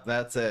 yep,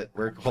 that's it.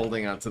 We're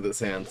holding on to this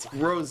hand.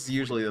 Rose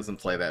usually doesn't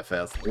play that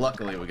fast.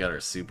 Luckily, we got our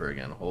super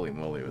again. Holy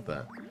moly with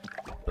that.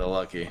 So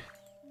lucky.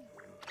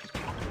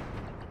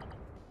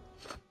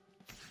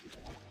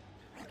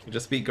 We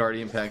just beat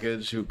Guardian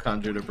Package, who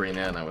conjured a Brain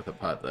Anna with a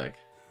pot deck.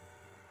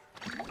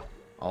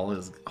 All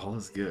is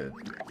good.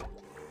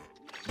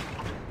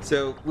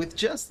 So with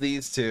just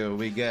these two,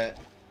 we get,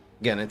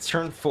 again, it's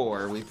turn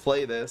 4. We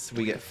play this,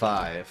 we get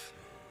 5,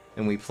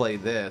 and we play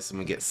this, and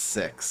we get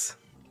 6.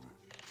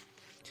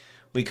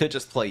 We could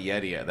just play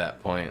Yeti at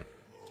that point.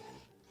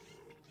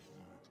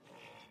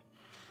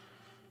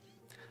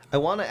 I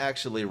want to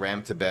actually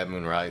ramp to Bad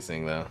Moon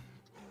Rising though,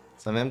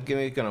 so I'm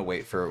gonna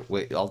wait.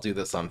 I'll do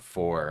this on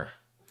 4.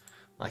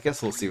 I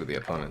guess we'll see what the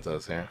opponent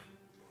does here.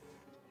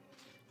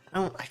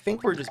 I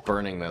think we're just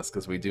burning this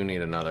because we do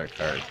need another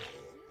card.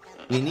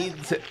 We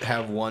need to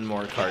have one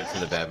more card for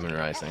the Bad Moon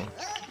Rising.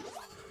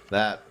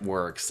 That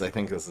works. I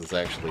think this is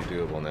actually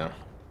doable now.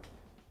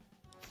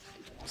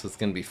 So it's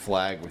going to be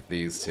flag with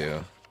these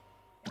two.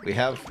 We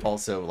have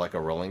also like a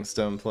Rolling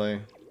Stone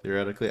play,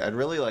 theoretically. I'd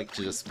really like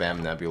to just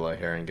spam Nebula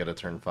here and get a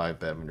turn 5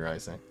 Bad Moon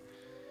Rising.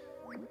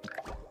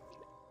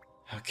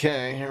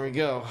 Okay, here we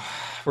go.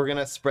 We're going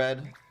to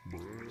spread.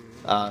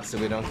 So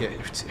we don't get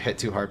hit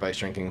too hard by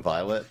Shrinking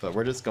Violet, but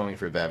we're just going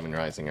for Bad Moon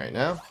Rising right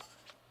now.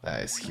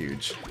 That is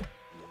huge.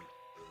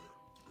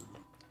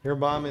 Your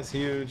bomb is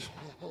huge.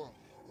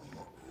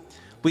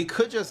 We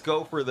could just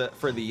go for the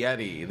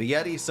Yeti. The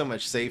Yeti is so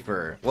much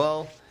safer.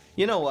 Well,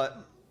 you know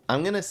what?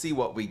 I'm gonna see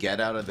what we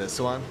get out of this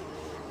one,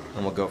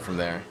 and we'll go from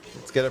there.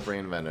 Let's get a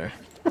Brain Vendor.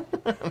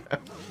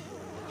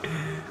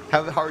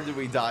 How hard did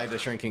we die to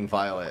Shrinking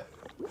Violet?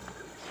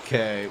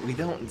 Okay, we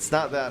don't. It's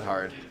not that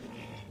hard.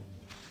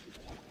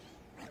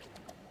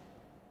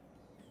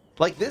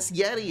 Like, this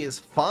Yeti is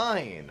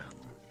fine.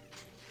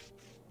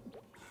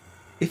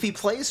 If he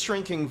plays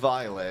Shrinking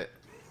Violet,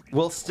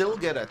 we'll still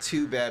get a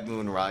 2 Bad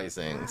Moon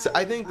Rising. So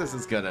I think this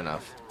is good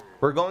enough.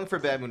 We're going for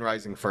Bad Moon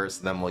Rising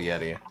first, then we'll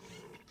Yeti.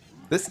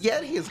 This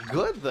Yeti is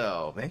good,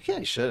 though. Maybe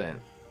I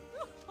shouldn't.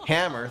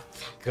 Hammer,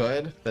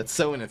 good. That's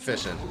so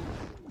inefficient.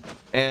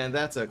 And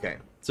that's okay.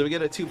 So we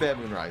get a 2 Bad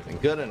Moon Rising.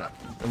 Good enough.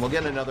 And we'll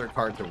get another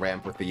card to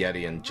ramp with the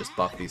Yeti and just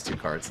buff these 2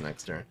 cards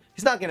next turn.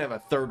 He's not going to have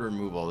a 3rd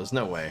removal. There's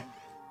no way.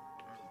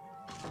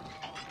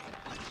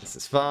 This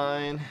is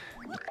fine.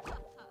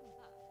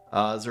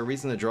 Is there a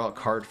reason to draw a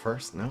card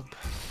first? Nope.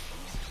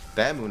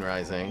 Bad Moon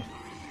Rising.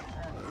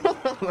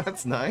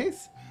 That's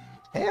nice.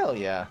 Hell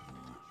yeah.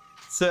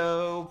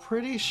 So,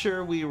 pretty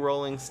sure we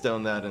Rolling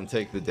Stone that and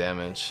take the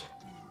damage.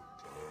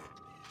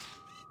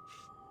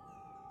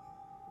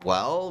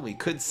 Well, we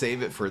could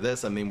save it for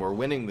this. I mean, we're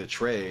winning the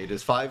trade.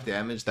 Is 5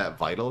 damage that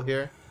vital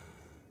here?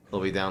 It'll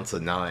be down to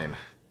 9.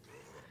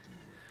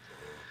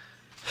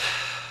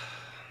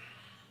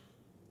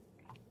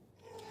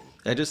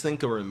 I just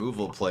think a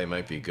removal play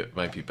might be good,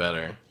 might be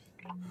better.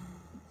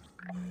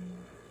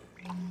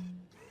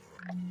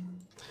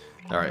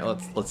 All right,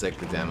 let's take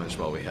the damage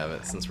while we have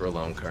it, since we're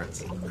lone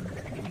cards.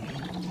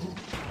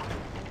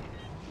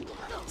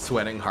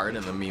 Sweating hard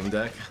in the meme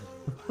deck.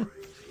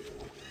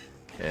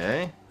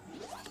 Okay,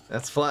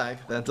 that's flag.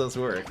 That does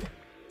work.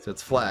 So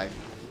it's flag.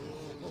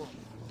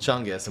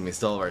 Chungus, and we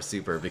still have our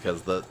super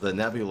because the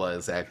Nebula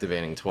is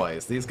activating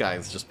twice. These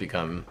guys just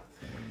become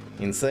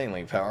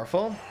insanely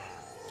powerful.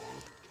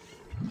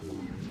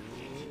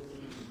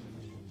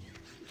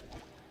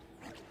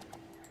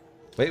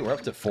 Wait, we're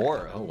up to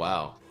 4. Oh,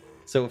 wow.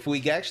 So if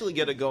we actually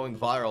get it going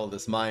viral,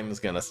 this mime is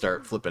going to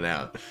start flipping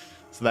out.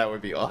 So that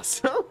would be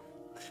awesome.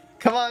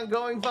 Come on,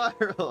 going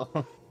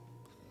viral.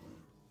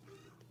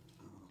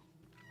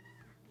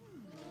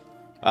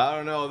 I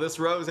don't know, this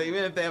Rose,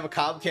 even if they have a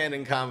Cob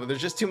Cannon combo,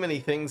 there's just too many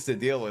things to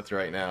deal with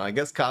right now. I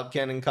guess Cob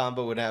Cannon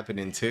combo would happen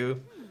in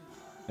 2.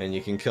 And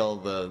you can kill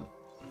the...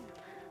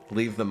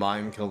 Leave the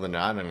mime, kill the...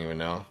 I don't even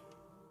know.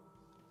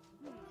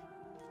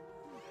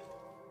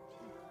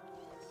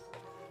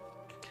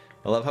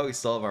 I love how we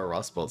still have our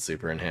Rustbolt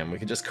super in hand. We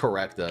can just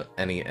correct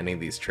any of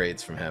these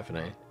trades from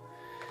happening.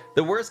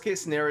 The worst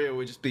case scenario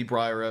would just be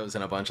Briar Rose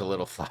and a bunch of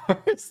little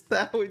flowers.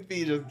 That would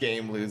be just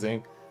game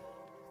losing.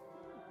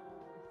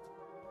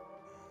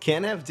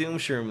 Can't have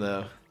Doomshroom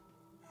though.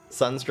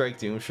 Sunstrike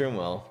Doomshroom?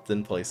 Well,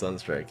 didn't play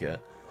Sunstrike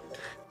yet.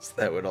 So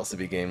that would also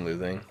be game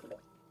losing.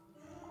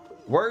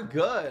 We're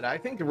good. I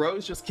think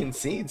Rose just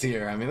concedes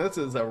here. I mean, this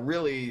is a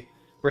really...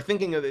 We're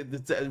thinking of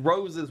it.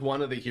 Rose is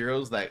one of the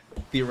heroes that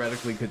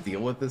theoretically could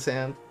deal with this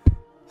hand.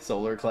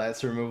 Solar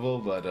class removal,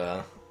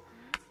 but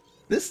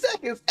this deck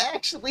is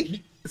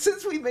actually,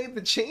 since we made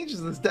the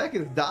changes, this deck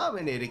is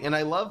dominating. And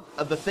I love,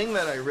 the thing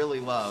that I really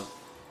love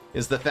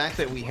is the fact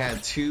that we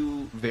had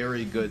 2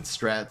 very good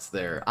strats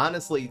there.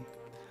 Honestly,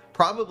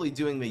 probably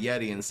doing the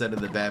Yeti instead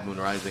of the Bad Moon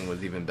Rising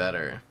was even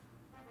better.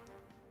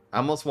 I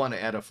almost want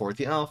to add a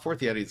fourth. Oh, fourth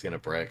Yeti's gonna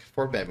brick.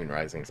 Fourth Bad Moon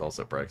Rising's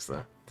also bricks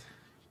though.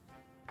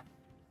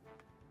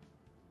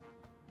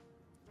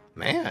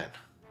 Man,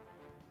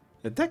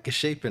 the deck is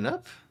shaping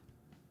up.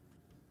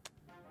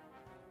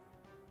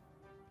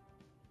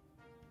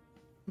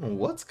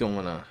 What's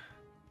going on?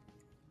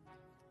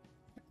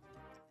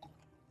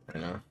 I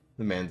know.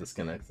 The man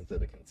disconnects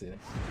instead of conceding.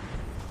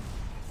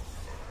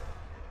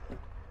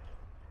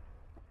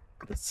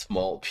 The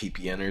small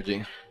PP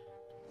energy.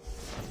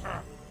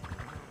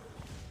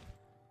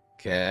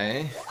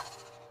 Okay.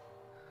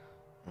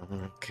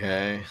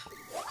 Okay.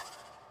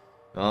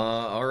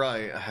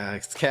 Alright.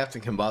 It's Captain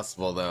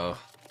Combustible, though.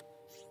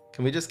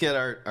 Can we just get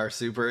our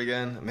super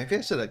again? Maybe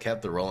I should have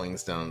kept the Rolling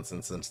Stone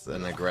since it's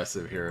an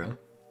aggressive hero.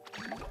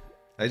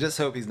 I just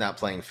hope he's not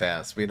playing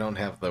fast. We don't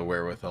have the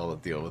wherewithal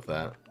to deal with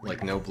that.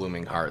 Like, no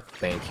Blooming Heart.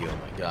 Thank you. Oh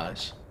my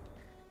gosh.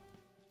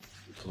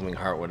 Blooming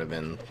Heart would have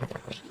been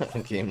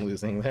game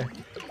losing there.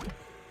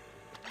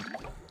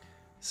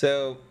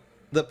 So,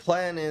 the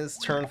plan is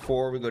turn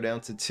 4, we go down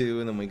to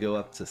 2, and then we go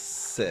up to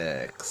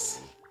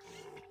 6.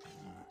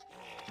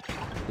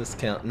 This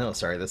count... No,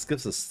 sorry, this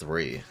gives us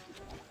 3.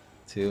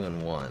 2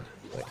 and 1.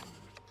 Wait.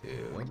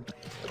 2...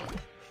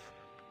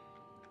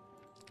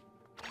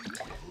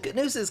 Good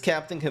news is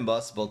Captain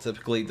Combustible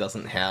typically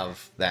doesn't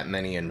have that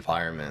many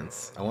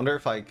environments. I wonder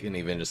if I can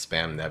even just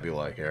spam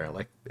Nebula here.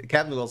 Like,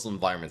 Captain Combustible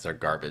environments are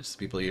garbage.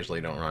 People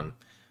usually don't run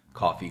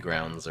coffee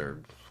grounds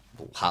or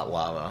hot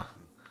lava.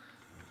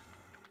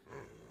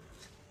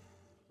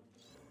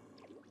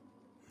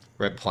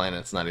 Red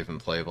Planet's not even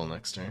playable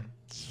next turn.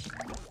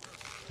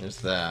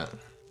 There's that.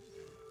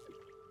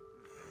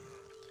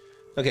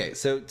 Okay,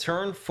 so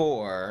turn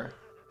 4,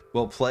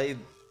 we'll play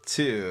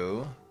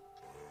 2.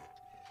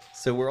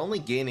 So we're only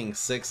gaining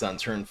 6 on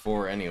turn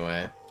 4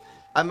 anyway.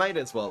 I might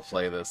as well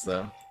play this,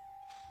 though.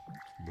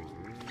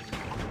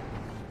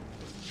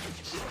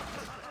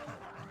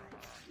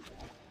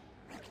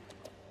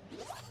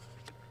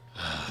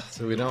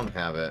 So we don't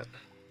have it.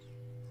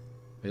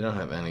 We don't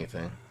have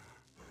anything.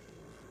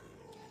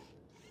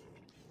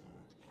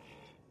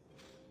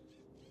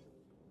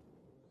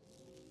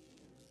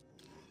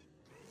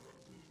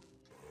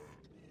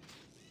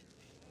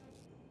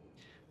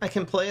 I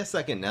can play a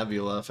second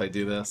Nebula if I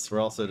do this. We're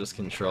also just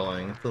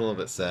controlling. It's a little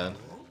bit sad.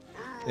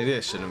 Maybe I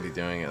shouldn't be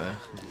doing it though.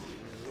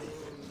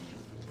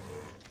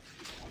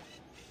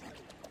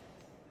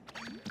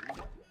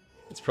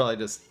 It's probably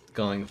just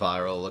going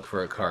viral, look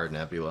for a card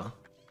Nebula.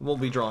 We'll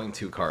be drawing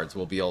 2 cards.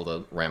 We'll be able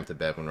to ramp to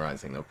Bad Moon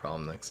Rising, no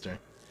problem next turn.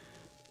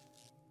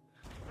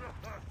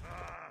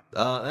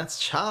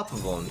 That's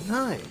choppable.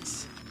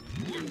 Nice.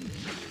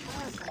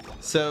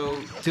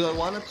 So, do I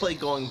want to play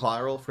going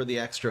viral for the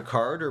extra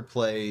card or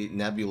play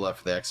Nebula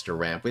for the extra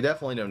ramp? We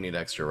definitely don't need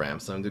extra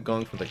ramp, so I'm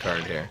going for the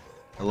card here.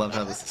 I love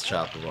how this is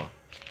choppable.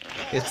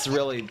 It's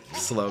really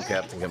slow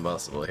Captain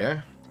Combustible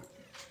here.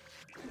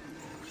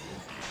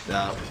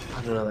 Not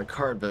another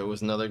card, but it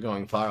was another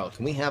going viral.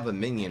 Can we have a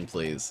minion,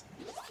 please?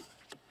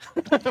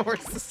 We're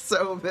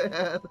so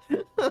bad.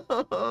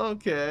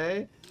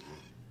 Okay.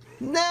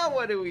 Now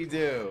what do we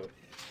do?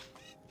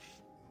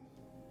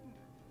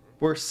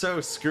 We're so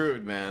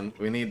screwed, man.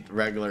 We need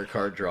regular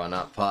card draw,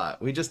 not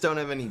pot. We just don't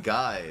have any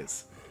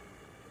guys.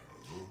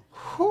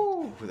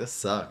 Whew, this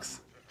sucks.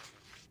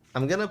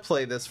 I'm gonna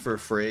play this for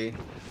free.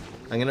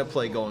 I'm gonna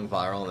play going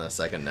viral in a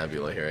second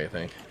Nebula here, I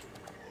think.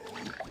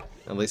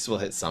 At least we'll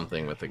hit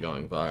something with the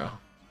going viral.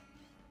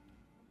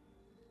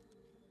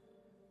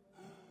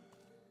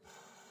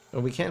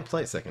 Oh, we can't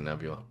play second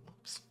Nebula.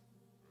 Oops.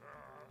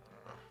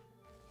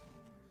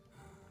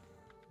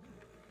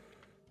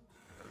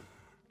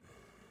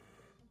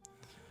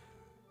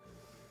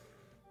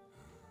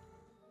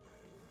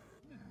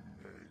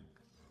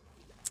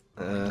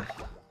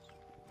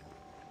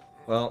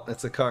 Well,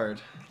 it's a card.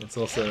 It's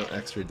also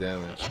extra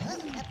damage.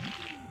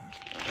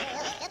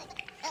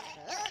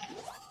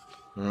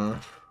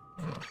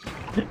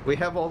 We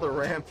have all the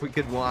ramp we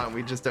could want.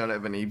 We just don't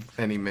have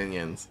any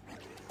minions.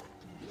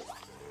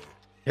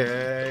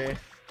 Okay.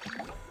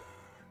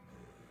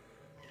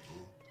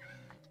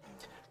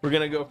 We're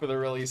gonna go for the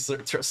really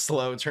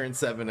slow turn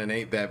 7 and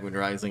 8 Bad Moon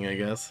Rising, I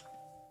guess.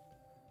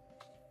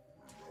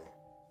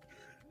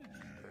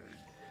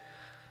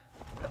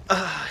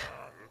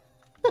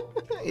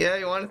 Yeah,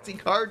 you want to see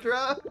card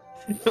draw?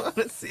 You want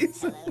to see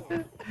some...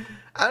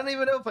 I don't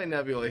even know if I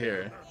Nebula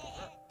here.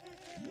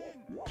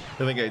 I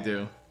think I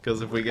do,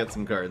 because if we get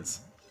some cards,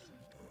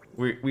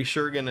 we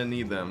sure gonna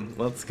need them.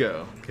 Let's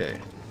go. Okay.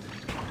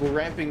 We're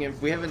ramping in.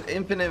 We have an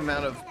infinite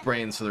amount of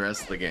brains for the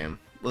rest of the game.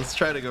 Let's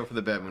try to go for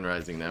the Bad Moon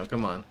Rising now.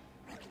 Come on.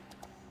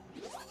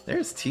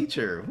 There's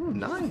Teacher. Ooh,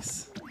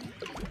 nice.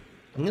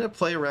 I'm gonna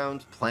play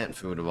around plant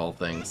food of all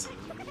things,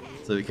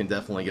 so we can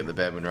definitely get the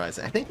Bad Moon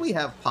Rising. I think we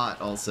have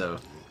pot also.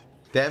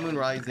 Bad Moon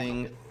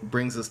Rising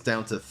brings us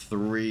down to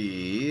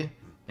 3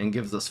 and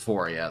gives us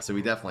 4. Yeah, so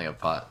we definitely have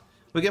pot.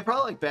 We can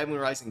probably like Bad Moon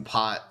Rising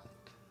pot.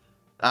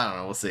 I don't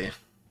know. We'll see.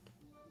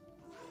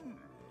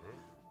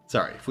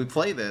 Sorry, if we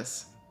play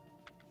this.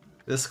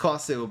 This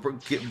cost, it will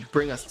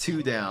bring us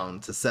 2 down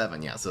to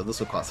 7, yeah, so this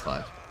will cost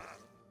 5.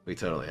 We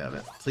totally have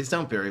it. Please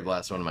don't Berry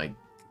Blast one of my...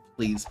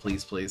 Please,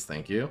 please, please.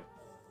 Thank you.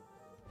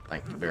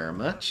 Thank you very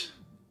much.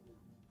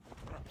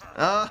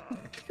 God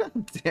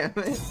damn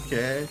it.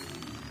 Okay.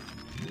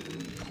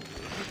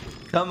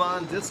 Come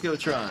on,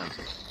 Discotron.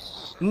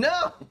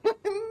 No!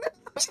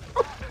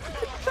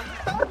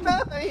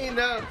 No! He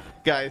knows.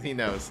 Guys, he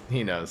knows.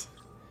 He knows.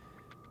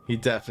 He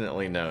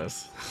definitely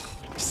knows.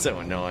 So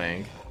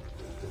annoying.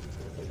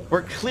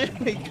 We're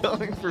clearly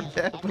going for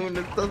Bad Moon.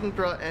 It doesn't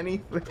draw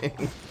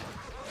anything.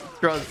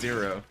 Draw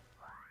 0.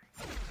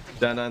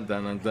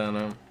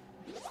 Dun-dun-dun-dun-dun.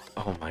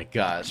 Oh my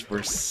gosh,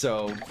 we're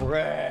so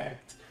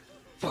bricked.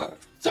 We're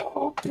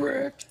so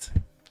bricked.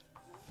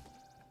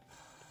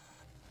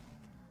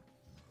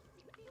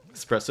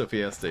 Espresso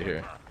Fiesta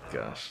here.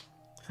 Gosh.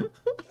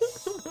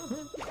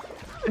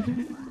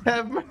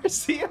 Have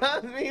mercy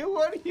on me.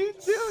 What are you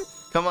doing?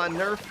 Come on,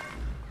 nerf.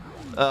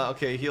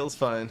 Okay, heal's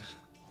fine.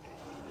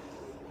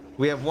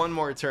 We have one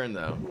more turn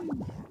though.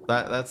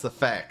 That's the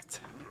fact.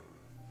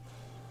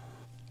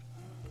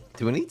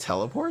 Do we need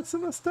teleports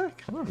in this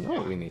deck? I don't know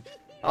what we need.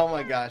 Oh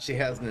my gosh, he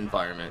has an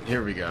environment.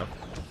 Here we go.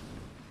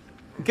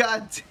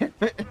 God damn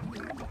it.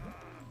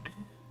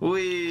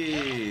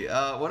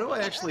 What do I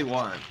actually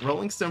want?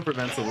 Rolling Stone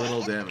prevents a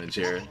little damage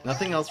here.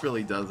 Nothing else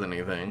really does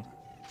anything.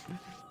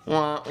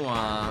 Wah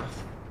wah.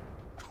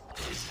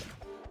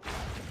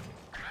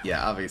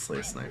 Yeah, obviously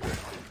a sniper.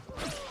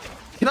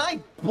 Can I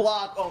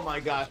block? Oh my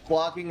gosh,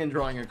 blocking and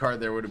drawing a card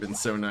there would have been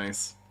so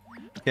nice.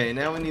 Okay,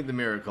 now we need the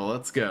miracle.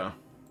 Let's go.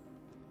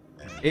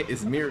 It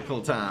is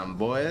miracle time,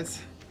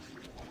 boys.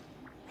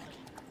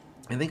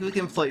 I think we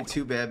can play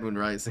 2 Bad Moon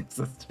Risings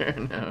this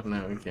turn.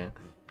 No, we can't.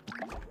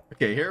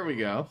 Okay, here we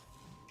go.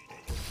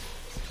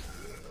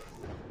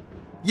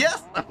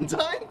 Yes!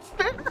 Undying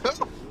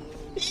Pharaoh!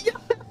 Yes!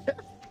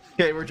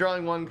 Okay, we're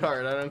drawing 1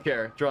 card. I don't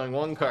care. Drawing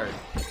 1 card.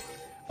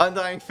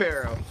 Undying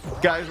Pharaoh.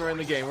 Guys, we're in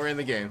the game. We're in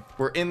the game.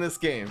 We're in this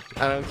game.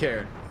 I don't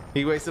care.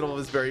 He wasted all of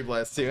his Berry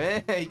Blast too.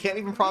 He can't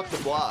even proc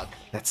the block.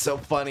 That's so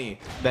funny.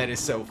 That is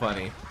so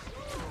funny.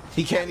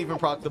 He can't even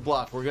proc the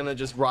block. We're gonna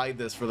just ride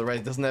this for the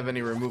rest. It doesn't have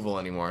any removal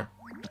anymore.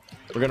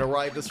 We're gonna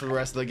ride this for the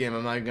rest of the game.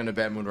 I'm not even gonna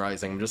Bad Moon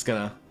Rising. I'm just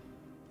gonna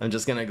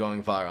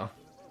going viral.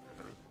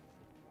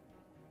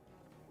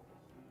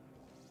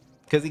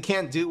 Because he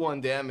can't do 1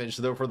 damage,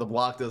 so therefore the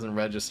block doesn't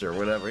register.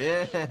 Whatever.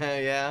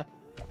 Yeah.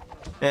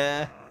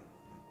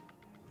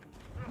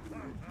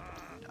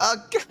 Oh,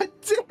 god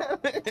damn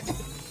it!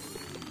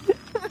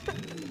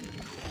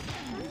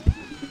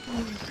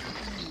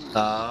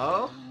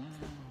 Oh.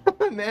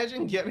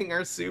 Imagine getting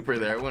our super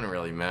there. It wouldn't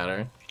really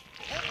matter.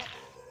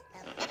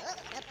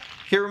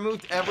 He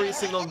removed every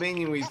single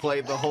minion we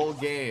played the whole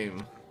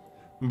game.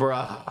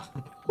 Bruh.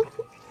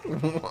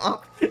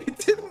 It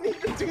didn't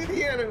even do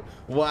the animation.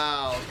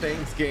 Wow,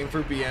 thanks game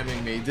for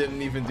BMing me.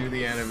 Didn't even do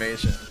the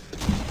animation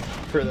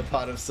for the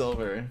pot of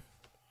silver.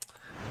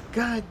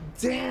 God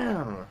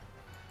damn.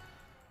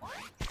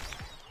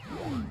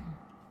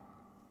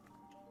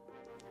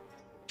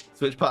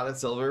 Switch pot of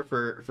silver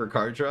for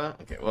card draw?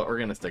 Okay, well, we're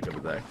gonna stick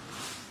with the deck.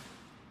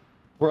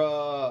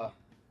 Bruh.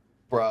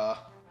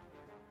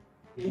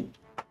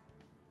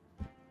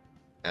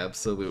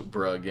 Absolute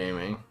bruh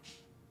gaming.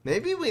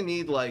 Maybe we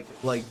need like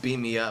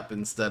beam me up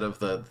instead of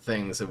the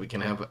thing so we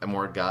can have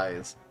more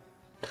guys.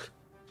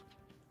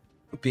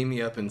 Beam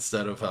me up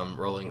instead of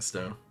Rolling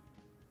Stone.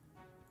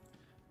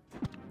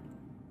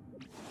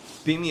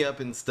 Beam me up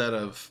instead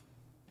of,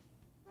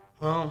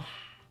 well,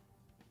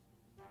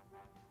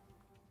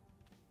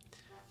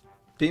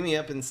 beam me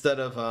up instead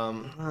of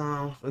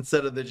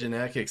the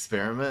genetic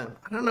experiment.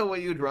 I don't know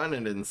what you'd run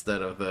it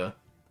instead of the.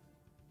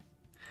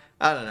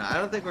 I don't know. I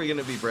don't think we're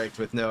gonna be braked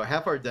with no.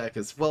 Half our deck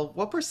is, well,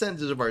 what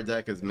percentage of our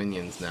deck is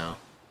minions now?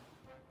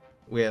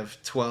 We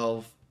have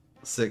 12,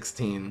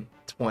 16,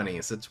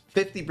 20. So it's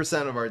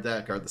 50% of our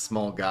deck are the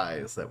small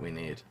guys that we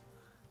need.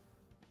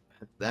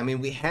 I mean,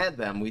 we had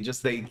them. He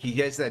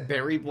gets that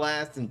Berry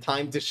Blast and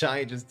Time to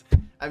Shine. Just,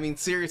 I mean,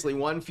 seriously,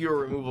 1 fewer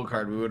removal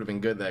card, we would have been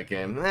good that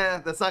game.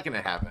 That's not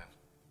gonna happen.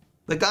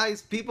 The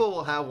guys, people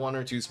will have 1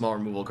 or 2 small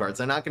removal cards.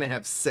 They're not gonna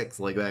have 6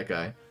 like that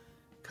guy.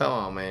 Come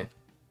on, man.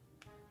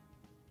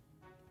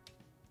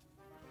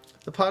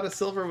 The pot of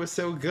silver was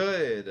so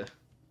good.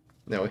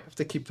 No, we have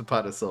to keep the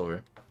pot of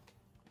silver.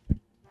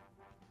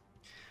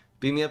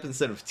 Beam me up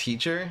instead of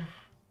teacher.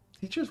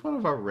 Teacher's one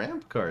of our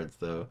ramp cards,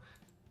 though.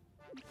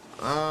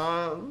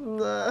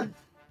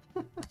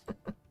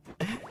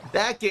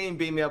 That game,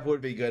 Beam Me Up,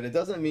 would be good. It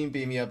doesn't mean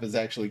Beam Me Up is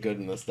actually good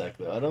in this deck,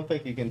 though. I don't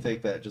think you can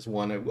take that just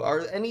one.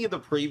 Are any of the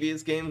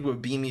previous games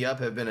with Beam Me Up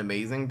have been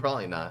amazing?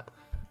 Probably not.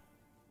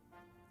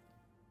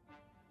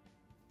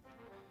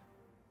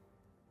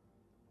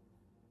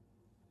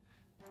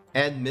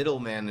 Add middle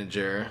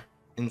manager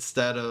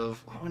instead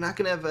of... we're not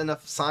going to have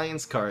enough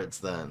science cards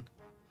then.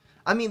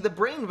 I mean, the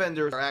brain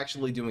vendors are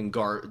actually doing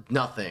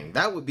nothing.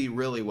 That would be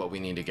really what we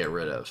need to get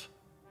rid of.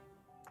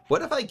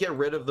 What if I get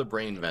rid of the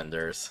brain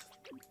vendors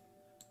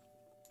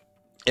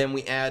and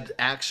we add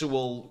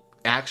actual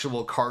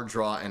card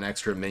draw and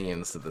extra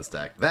minions to this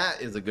deck?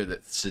 That is a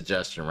good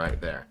suggestion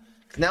right there.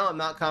 Now I'm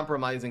not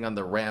compromising on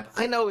the ramp.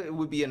 I know it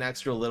would be an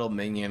extra little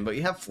minion, but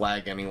you have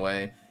flag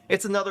anyway.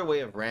 It's another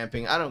way of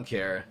ramping. I don't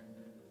care.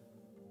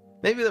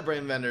 Maybe the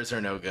brain vendors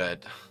are no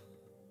good.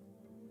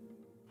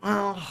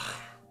 Well,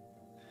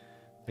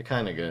 they're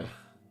kind of good.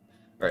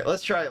 All right,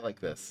 let's try it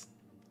like this.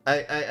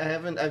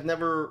 I've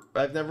never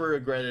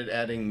regretted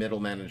adding middle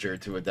manager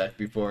to a deck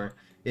before.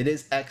 It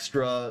is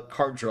extra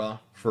card draw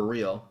for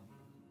real.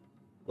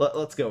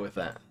 Let's go with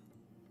that.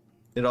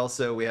 It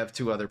also, we have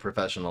 2 other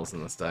professionals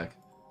in this deck.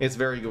 It's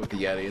very good with the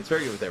Yeti. It's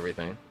very good with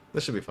everything.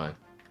 This should be fine.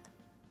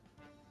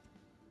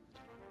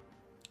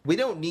 We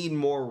don't need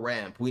more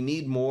ramp. We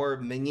need more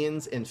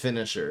minions and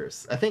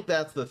finishers. I think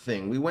that's the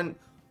thing. We went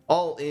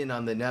all in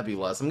on the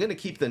Nebulas. I'm going to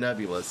keep the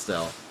Nebulas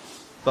still.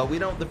 But we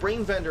don't. The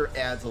Brain Vendor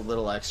adds a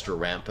little extra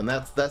ramp, and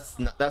that's the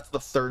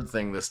 3rd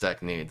thing this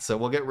deck needs. So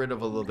we'll get rid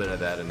of a little bit of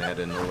that and add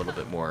in a little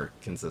bit more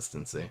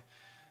consistency.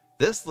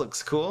 This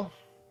looks cool.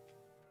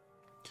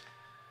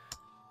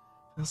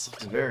 This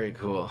looks very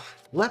cool.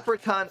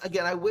 Leprechaun,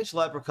 again, I wish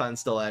Leprechaun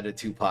still added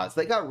 2 pots.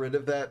 They got rid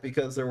of that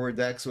because there were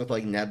decks with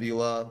like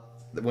Nebula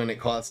when it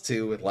cost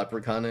 2 with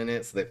Leprechaun in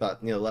it. So they thought,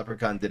 you know,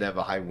 Leprechaun did have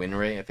a high win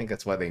rate. I think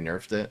that's why they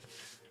nerfed it,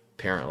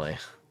 apparently.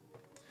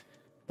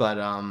 But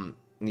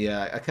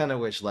yeah, I kind of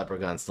wish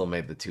Leprechaun still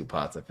made the 2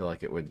 pots. I feel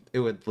like it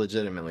would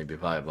legitimately be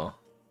viable.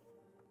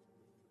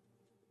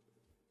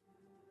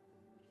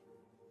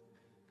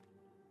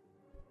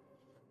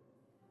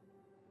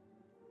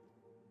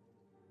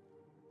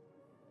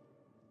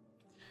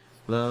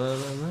 La, la,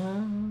 la,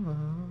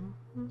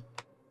 la.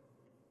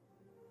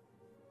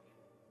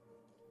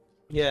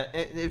 Yeah,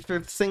 if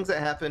there's things that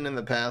happened in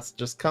the past,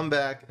 just come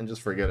back and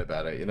just forget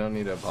about it. You don't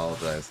need to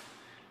apologize.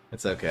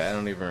 It's okay. I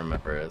don't even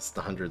remember. It's the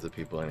hundreds of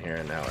people in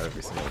here now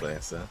every single day.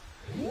 So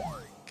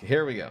okay,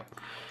 here we go.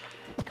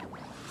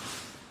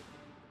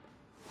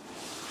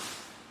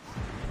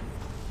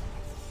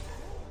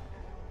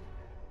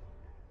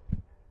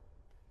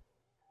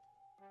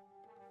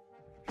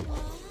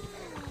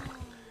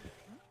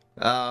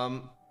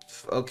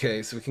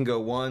 Okay, so we can go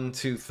 1,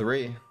 2,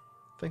 3. I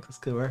think this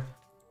could work.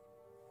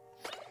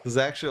 This is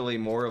actually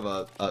more of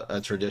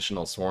a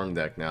traditional swarm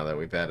deck now that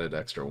we've added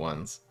extra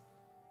ones.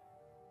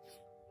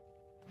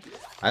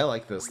 I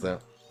like this though.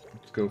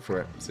 Let's go for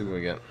it. See what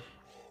we get.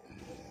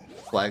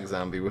 Flag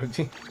zombie would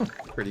be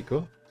pretty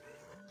cool.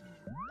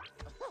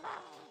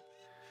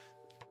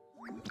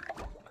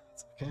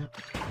 Okay.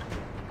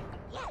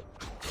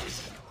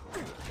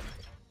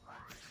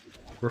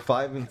 We're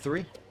 5 and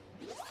 3.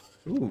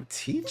 Ooh,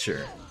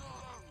 teacher.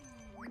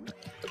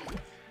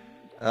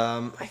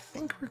 I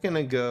think we're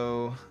gonna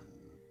go.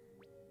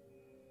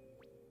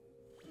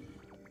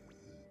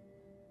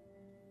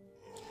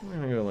 I'm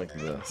gonna go like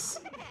this.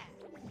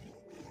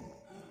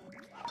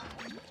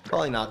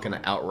 Probably not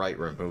gonna outright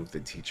remove the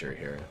teacher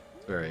here.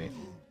 It's very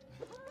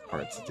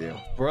hard to do.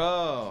 Bro,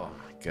 oh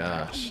my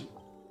gosh.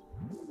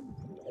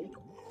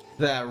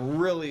 That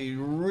really,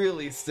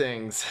 really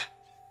stings.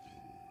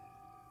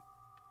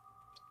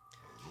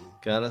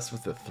 Got us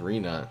with the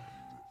 3-nut.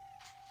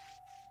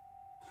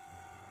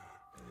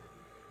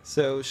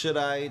 So should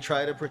I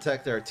try to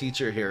protect our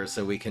teacher here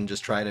so we can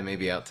just try to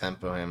maybe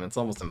out-tempo him? It's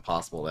almost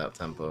impossible to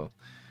out-tempo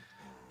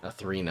a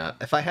 3-nut.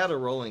 If I had a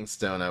Rolling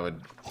Stone, I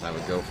would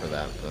go for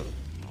that, but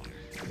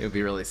it would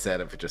be really sad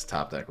if it just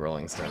top deck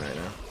Rolling Stone right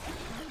now.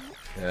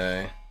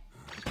 Okay.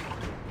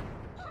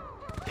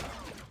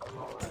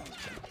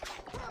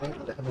 I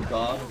have a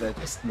dog that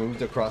just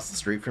moved across the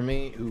street from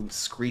me who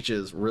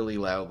screeches really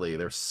loudly.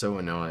 They're so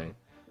annoying.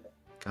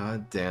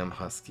 Goddamn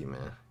husky,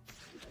 man.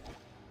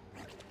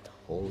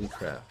 Holy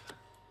crap.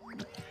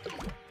 This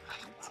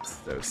is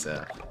so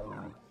sad.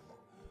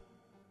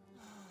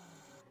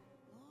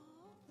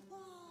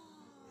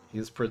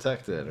 He's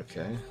protected,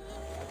 okay.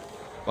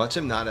 Watch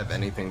him not have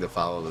anything to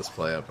follow this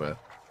play up with.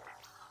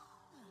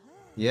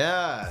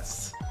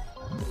 Yes!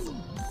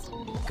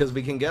 Because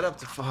we can get up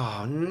to...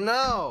 Oh,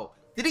 no!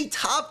 Did he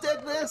top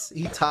deck this?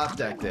 He top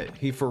decked it.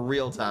 He for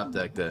real top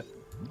decked it.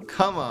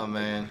 Come on,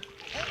 man.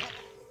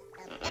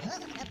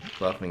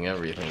 Buffing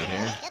everything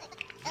here.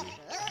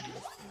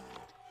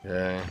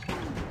 Okay.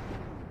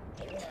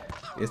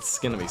 It's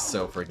gonna be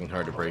so freaking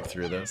hard to break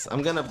through this.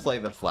 I'm gonna play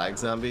the flag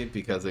zombie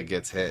because it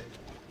gets hit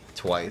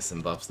twice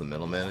and buffs the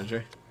middle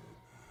manager.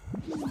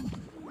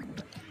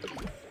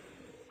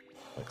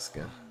 Looks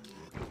good.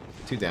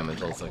 2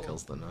 damage also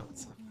kills the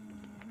nuts.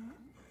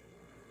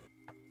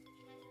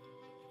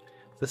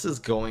 This is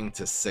going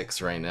to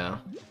 6 right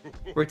now.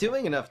 We're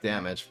doing enough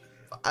damage.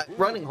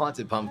 Running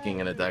Haunted Pumpkin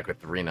in a deck with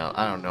 3 now,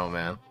 I don't know,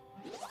 man.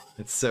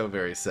 It's so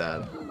very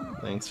sad.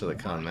 Thanks for the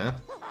con, man.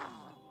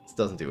 This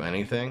doesn't do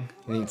anything.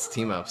 It needs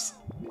team-ups.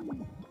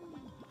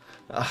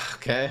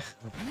 Okay.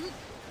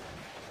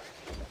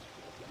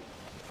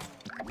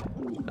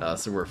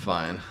 So we're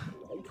fine.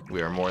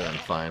 We are more than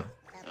fine.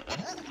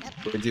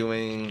 We're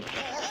doing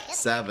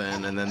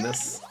 7, and then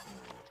this...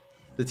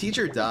 The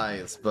teacher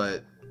dies,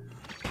 but...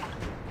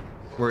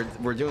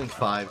 We're doing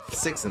 5,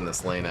 6 in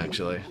this lane,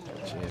 actually.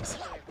 Jeez.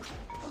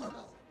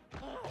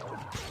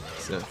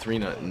 So 3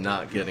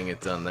 not getting it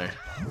done there.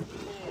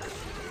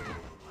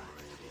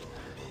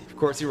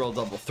 course, he rolled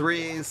double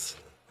threes.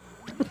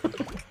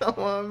 Come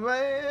on,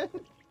 man.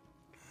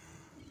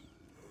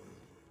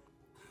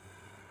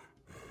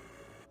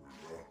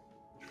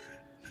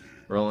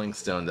 Rolling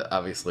Stone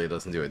obviously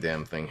doesn't do a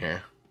damn thing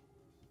here.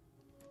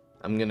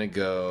 I'm gonna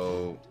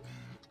go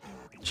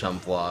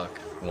chump block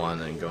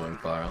 1 and going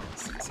viral.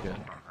 That's good.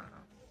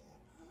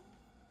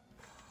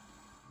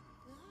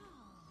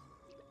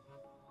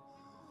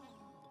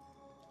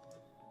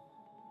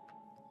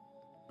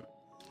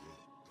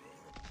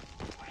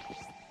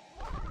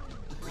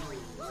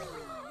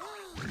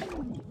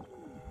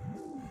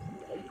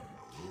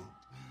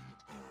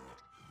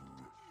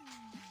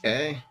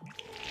 Okay.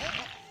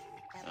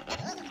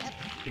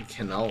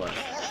 Canola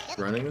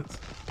running this.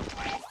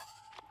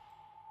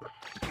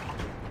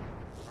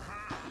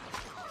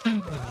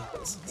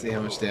 Let's see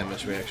how much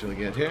damage we actually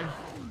get here.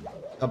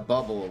 A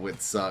bubble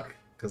would suck,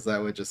 because that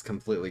would just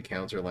completely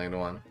counter lane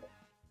 1.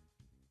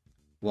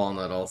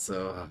 Walnut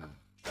also.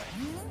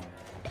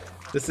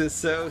 This is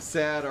so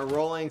sad. Our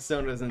Rolling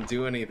Stone doesn't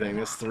do anything.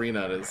 This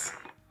 3-nut is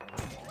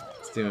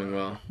doing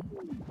well.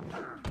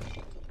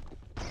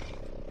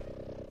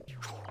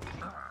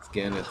 It's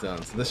getting it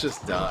done. So this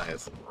just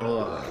dies.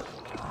 Ugh.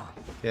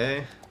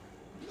 Okay.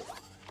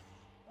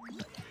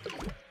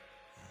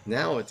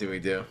 Now what do we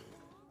do?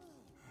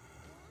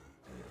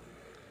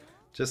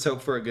 Just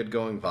hope for a good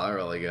going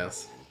viral, I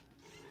guess.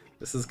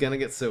 This is gonna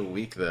get so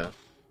weak, though.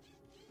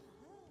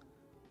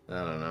 I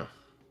don't know.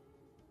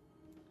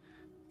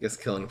 I guess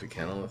killing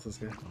Picanolith is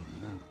good.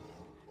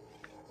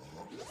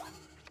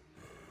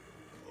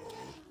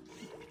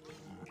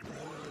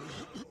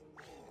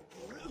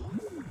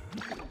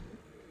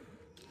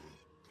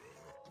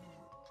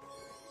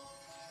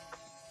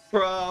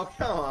 Bro,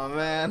 come on,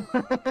 man.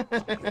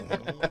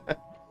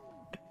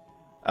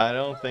 I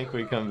don't think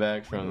we come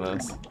back from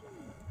this.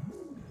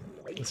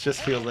 This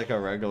just feels like a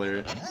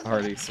regular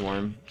Hardy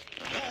Swarm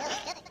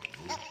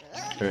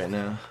right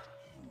now.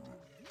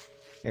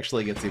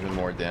 Actually gets even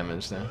more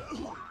damage now.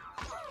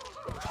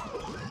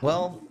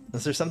 Well,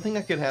 is there something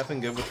that could happen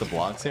good with the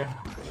blocks here?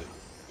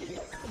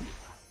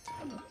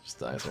 Just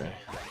dies already.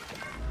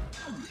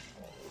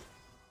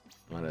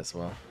 Might as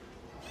well.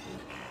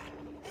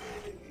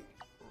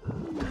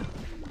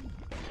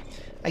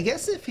 I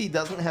guess if he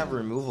doesn't have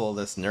removal,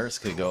 this nurse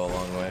could go a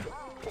long way.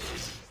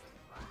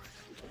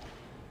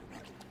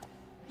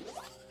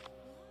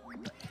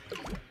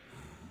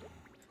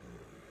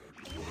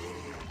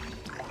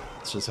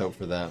 Let's just hope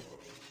for that.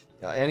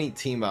 Any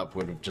team up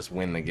would just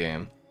win the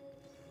game.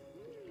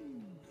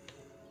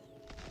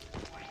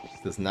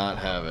 Does not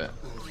have it,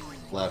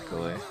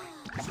 luckily.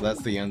 So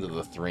that's the end of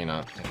the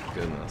 3-nut. Thank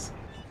goodness.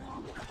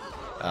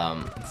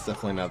 It's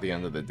definitely not the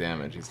end of the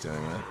damage he's doing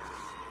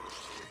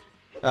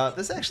there.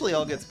 This actually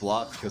all gets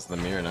blocked because of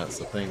the mirror nut,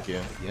 so thank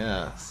you.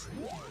 Yes.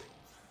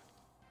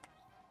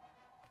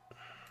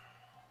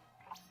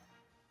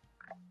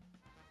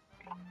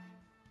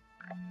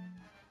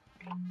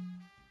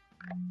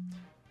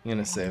 I'm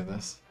gonna save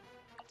this.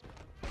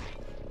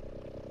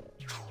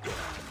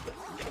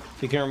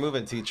 If he can remove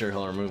a teacher,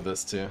 he'll remove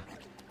this too.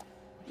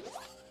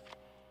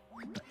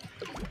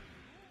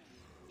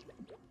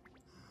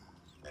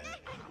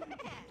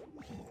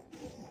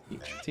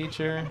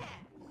 Teacher.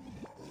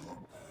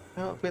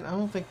 No, but I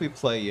don't think we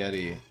play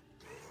Yeti.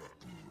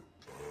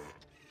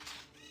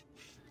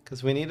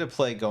 Because we need to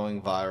play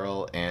Going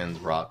Viral and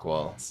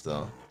Rockwall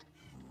still.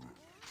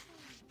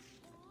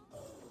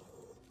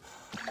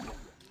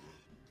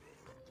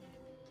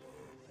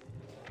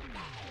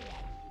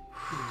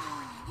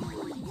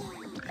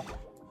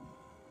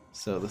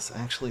 So this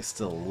actually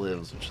still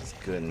lives, which is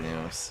good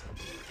news.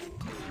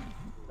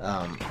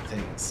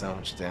 Taking so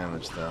much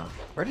damage though.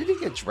 Where did he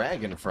get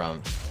Dragon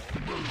from?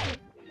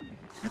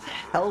 Where the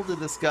hell did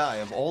this guy,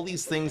 of all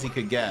these things he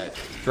could get,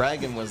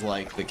 Dragon was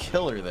like the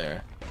killer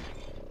there.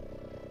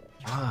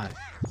 God.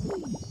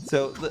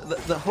 So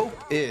the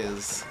hope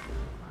is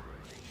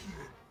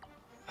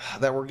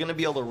that we're gonna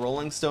be able to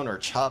Rolling Stone or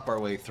chop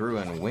our way through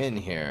and win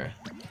here.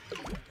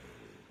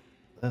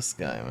 This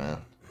guy, man.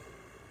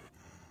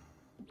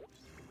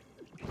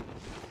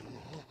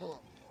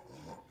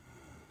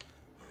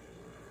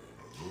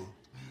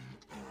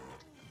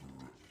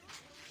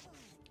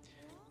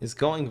 Is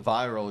Going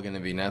Viral going to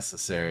be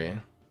necessary?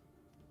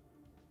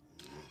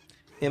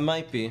 It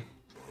might be.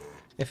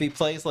 If he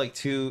plays like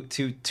two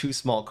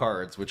small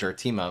cards, which are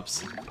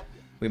team-ups,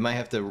 we might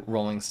have to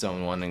Rolling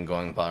Stone one and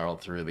Going Viral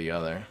through the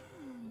other.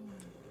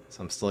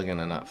 So I'm still going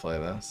to not play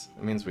this.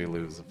 It means we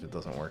lose if it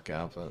doesn't work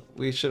out, but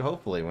we should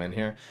hopefully win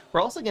here.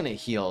 We're also going to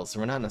heal, so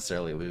we're not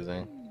necessarily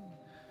losing.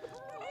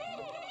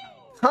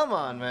 Come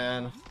on,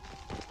 man.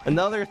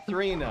 Another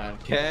 3-nut,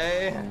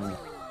 okay?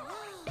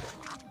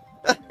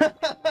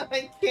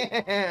 I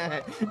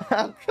can't!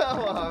 Oh, come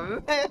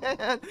on,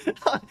 man!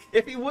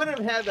 If he wouldn't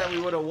have had that,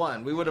 we would have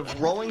won. We would have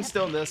Rolling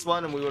Stone this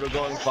one, and we would have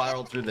Going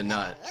Viral through the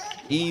nut.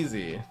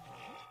 Easy.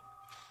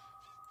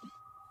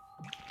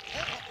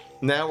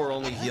 Now we're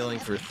only healing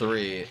for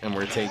 3, and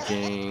we're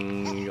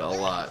taking a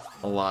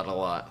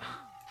lot.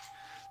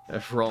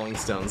 If Rolling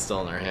Stone's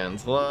still in our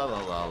hands. La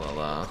la la la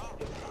la.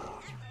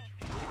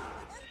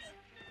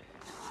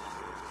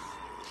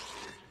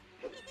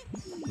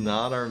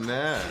 Not our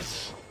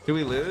match. Do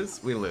we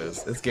lose? We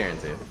lose. It's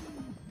guaranteed.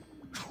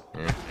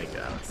 I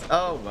got us.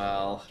 Oh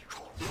well.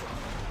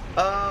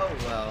 Oh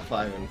well,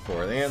 5 and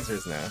 4. The answer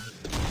is no.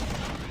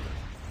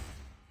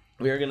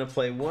 We are gonna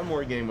play one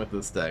more game with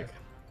this deck.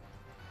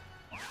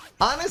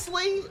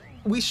 Honestly,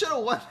 we should have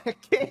won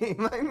that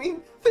game. I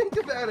mean, think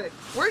about it.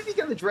 Where did he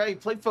get the dragon? He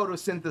played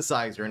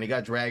photosynthesizer and he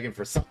got dragon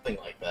for something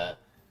like that.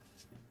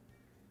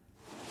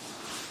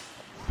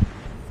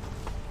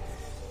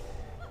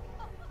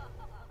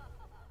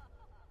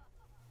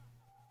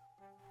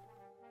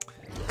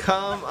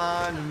 Come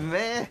on,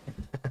 man.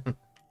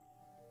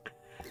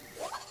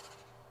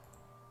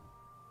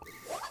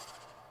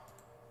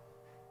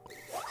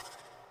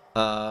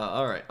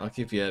 Alright, I'll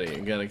keep Yeti.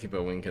 You gotta keep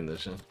a win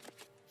condition.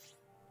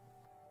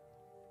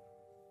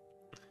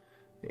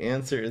 The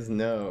answer is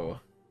no.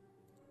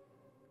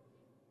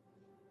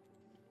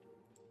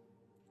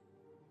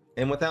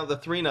 And without the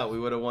 3-note, we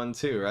would have won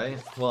too, right?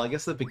 Well, I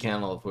guess the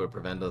Picanolith would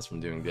prevent us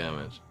from doing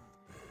damage.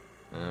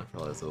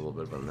 Probably is a little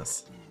bit of a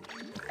miss.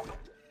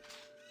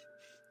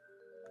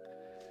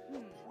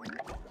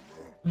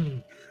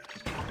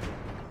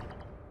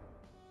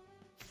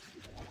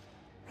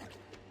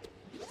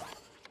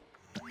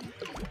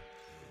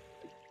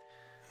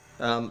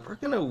 We're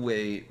gonna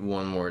wait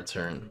one more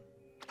turn.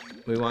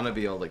 We want to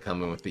be able to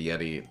come in with the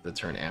Yeti the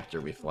turn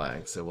after we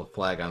flag, so we'll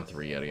flag on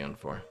 3, Yeti on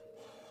 4.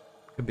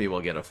 Could be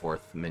we'll get a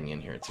 4th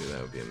minion here too,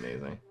 that would be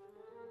amazing.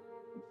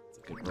 It's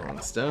a good rolling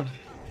stone.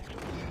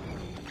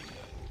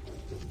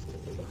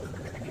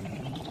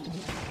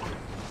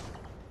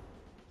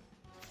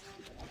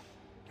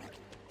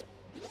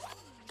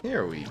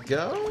 Here we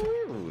go,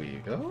 here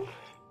we go.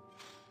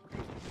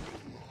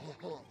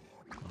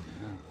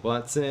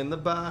 What's in the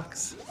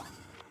box?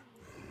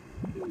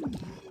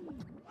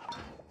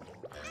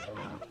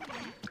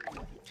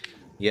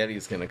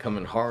 Yeti's gonna come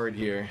in hard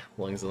here, as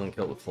long as it doesn't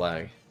kill the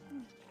flag.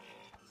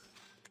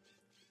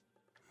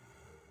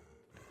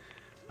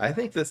 I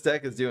think this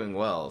deck is doing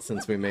well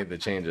since we made the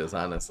changes,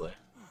 honestly.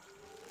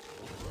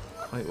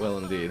 Quite well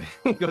indeed.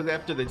 He goes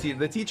after the teacher.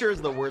 The teacher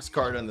is the worst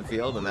card on the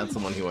field, and that's the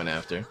one he went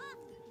after.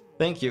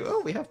 Thank you.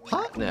 Oh, we have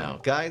pot now.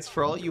 Guys,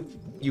 for all you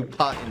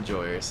pot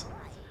enjoyers,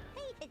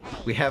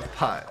 we have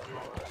pot.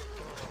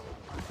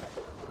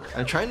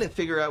 I'm trying to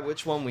figure out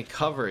which one we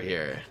cover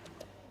here.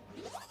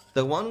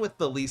 The one with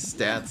the least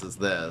stats is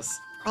this.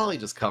 Probably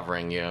just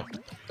covering you.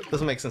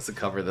 Doesn't make sense to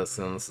cover this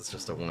since it's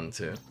just a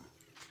 1-2.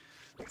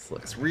 This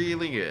looks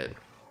really good.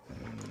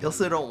 You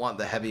also don't want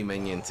the heavy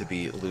minion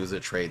to lose a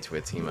trade to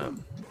a team up.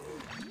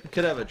 You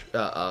could have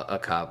a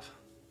cop.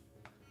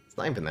 It's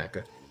not even that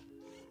good.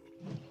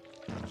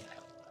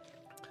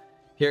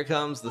 Here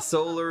comes the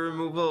solar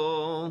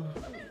removal.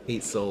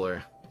 Hate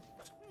solar.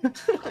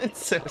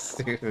 It's so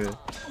stupid.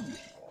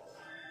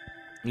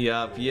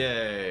 Yup,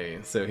 yay.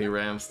 So he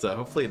ramps to,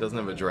 hopefully he doesn't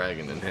have a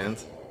dragon in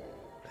hand.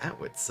 That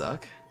would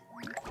suck.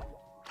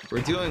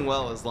 We're doing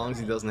well as long as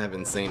he doesn't have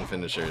insane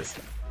finishers.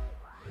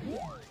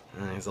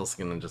 He's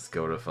also gonna just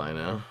go to Fi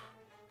now.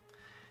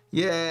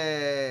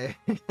 Yay!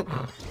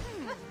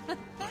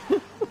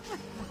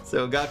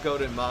 So got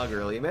Goat and Mog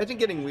early. Imagine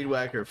getting Weed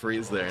Whacker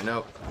freeze there.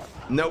 Nope.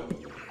 Nope.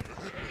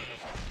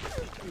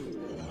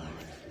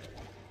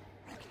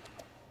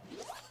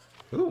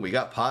 Ooh, we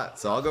got pot,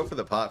 so I'll go for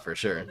the pot for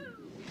sure.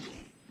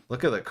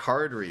 Look at the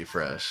card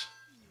refresh.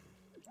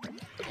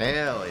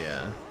 Hell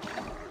yeah.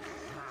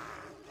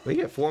 We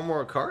get 4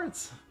 more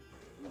cards.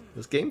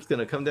 This game's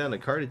gonna come down to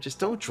card. Just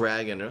don't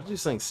dragon. Don't do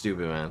something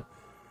stupid, man.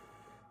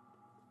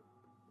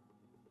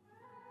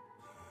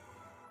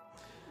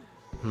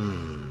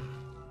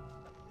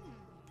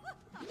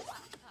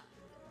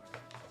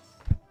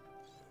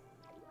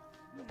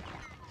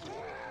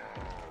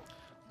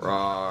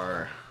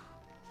 Rawr.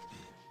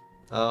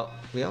 Oh,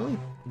 we only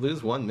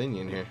lose 1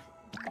 minion here.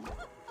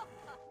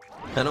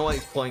 I don't know why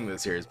he's playing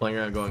this here. He's playing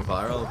around going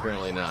viral?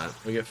 Apparently not.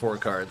 We get 4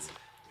 cards.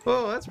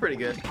 Oh, that's pretty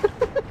good.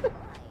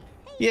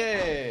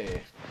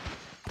 Yay!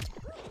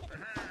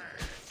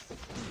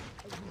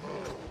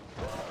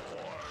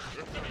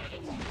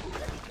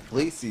 At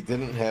least he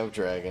didn't have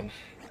dragon.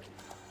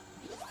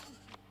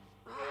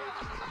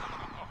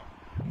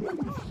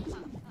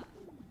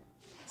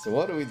 So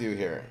what do we do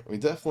here? We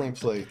definitely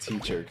play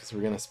teacher because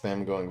we're gonna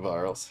spam going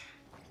virals.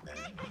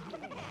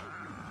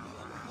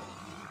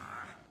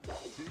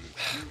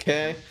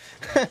 Okay.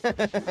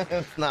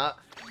 It's not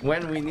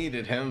when we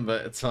needed him,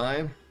 but it's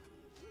fine.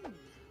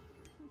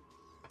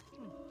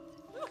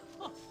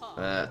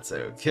 That's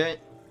okay.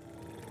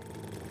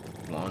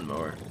 One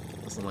more.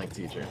 Doesn't like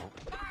teacher.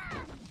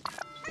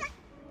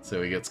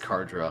 So he gets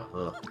card draw.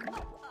 Ugh.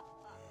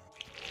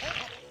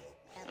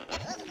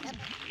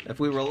 If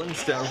we Rolling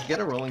Stone, get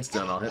a Rolling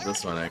Stone, I'll hit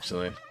this one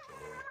actually.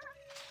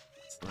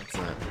 So that's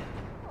it.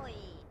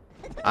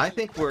 I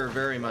think we're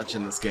very much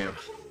in this game.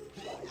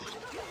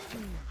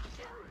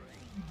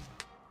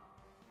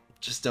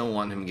 Just don't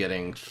want him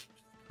getting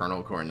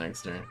Kernel Core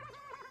next turn.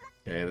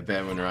 Okay, the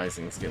Bad Moon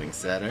Rising is getting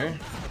sadder.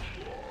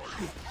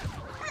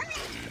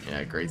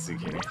 Yeah, great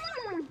zucchini.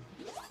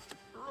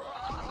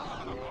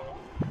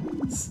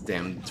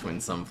 Damn Twin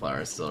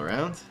Sunflower is still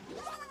around.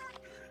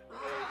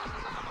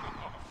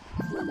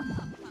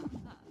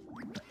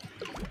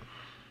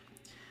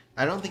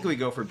 I don't think we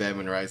go for Bad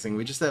Moon Rising,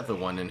 we just have the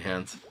 1 in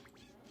hand.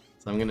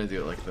 So I'm gonna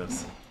do it like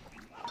this.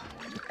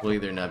 We'll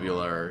either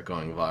Nebula or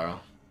going viral.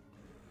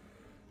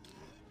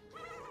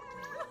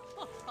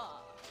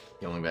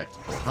 Going back to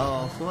full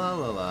health, la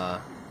la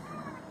la.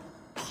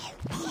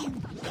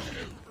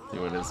 See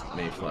what his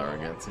Mayflower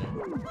gets here.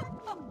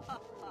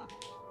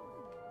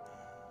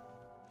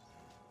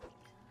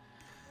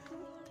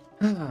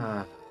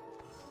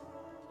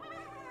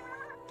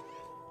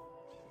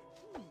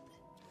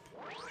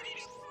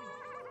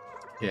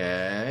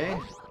 Okay.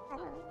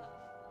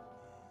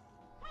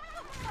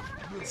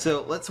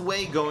 So let's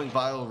weigh going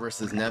viral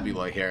versus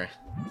Nebula here.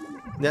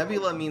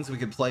 Nebula means we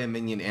could play a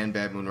minion and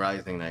Bad Moon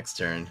Rising next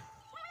turn.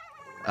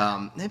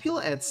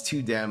 Nebula adds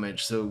 2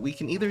 damage, so we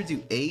can either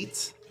do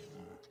 8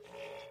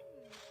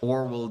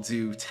 or we'll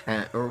do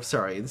 10. Or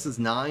sorry, this is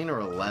 9 or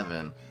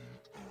 11.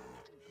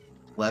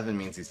 11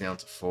 means he's down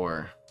to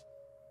 4.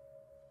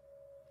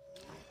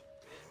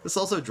 This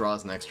also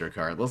draws an extra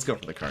card. Let's go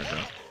for the card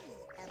draw.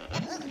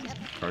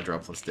 Card draw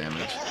plus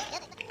damage.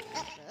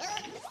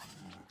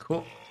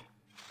 Cool.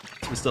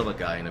 So we still have a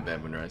guy in a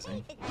Bad Moon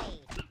Rising.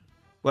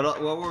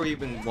 What were we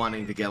even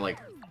wanting to get, like,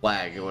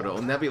 flag?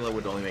 Nebula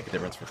would only make a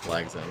difference for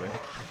flags that way.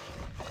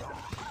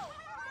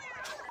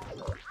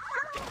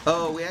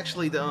 Oh, we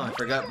actually don't. I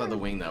forgot about the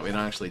wing though. We don't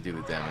actually do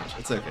the damage.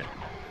 It's okay.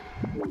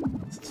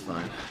 This is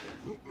fine.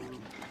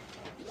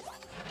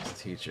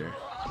 Teacher.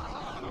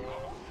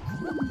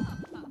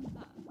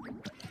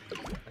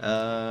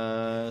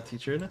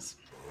 Teacher it is.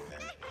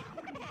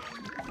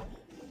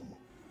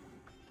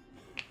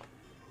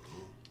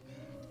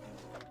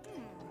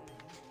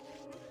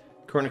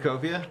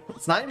 Cornucopia?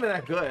 It's not even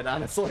that good,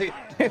 honestly.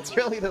 It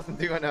really doesn't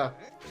do enough.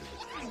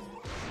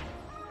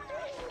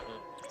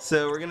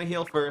 So we're gonna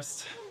heal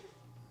first.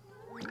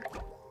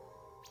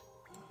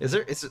 Is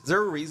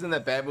there a reason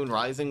that Bad Moon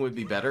Rising would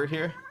be better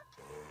here?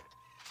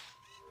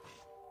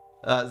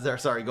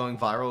 Sorry, going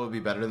viral would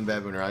be better than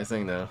Bad Moon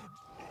Rising? No.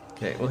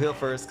 Okay, we'll heal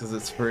first because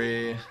it's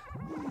free.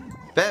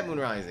 Bad Moon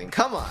Rising,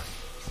 come on!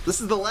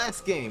 This is the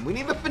last game. We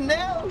need the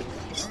finale!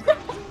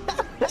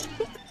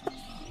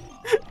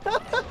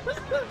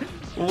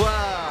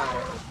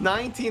 Wow!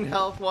 19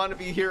 health, wannabe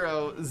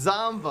hero,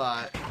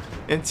 Zombot,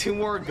 and 2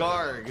 more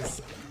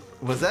Gargs.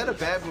 Was that a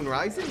Bad Moon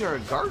Rising or a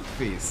Garg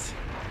Feast?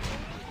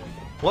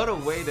 What a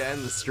way to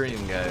end the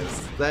stream,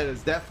 guys. That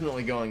is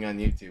definitely going on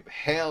YouTube.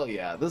 Hell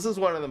yeah. This is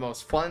one of the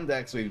most fun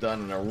decks we've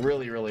done in a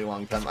really, really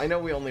long time. I know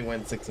we only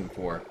went 6 and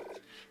 4.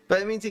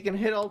 But it means you can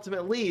hit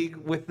Ultimate League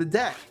with the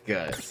deck,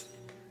 guys.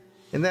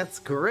 And that's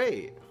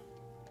great.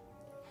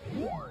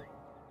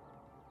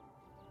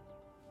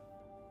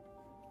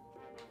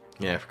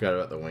 Yeah, I forgot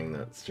about the wing,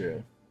 that's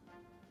true.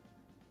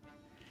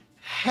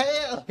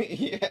 Hell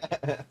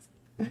yes!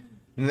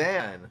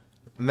 Man.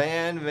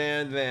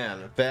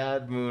 Man.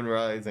 Bad Moon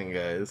Rising,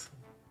 guys.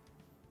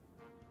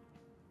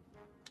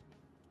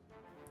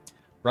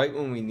 Right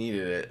when we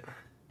needed it.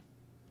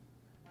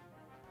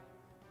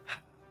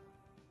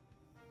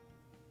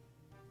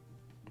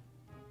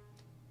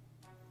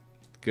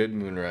 Good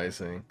Moon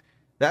Rising.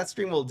 That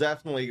stream will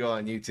definitely go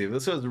on YouTube.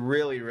 This was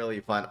really, really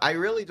fun. I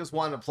really just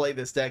want to play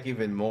this deck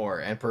even more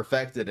and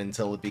perfect it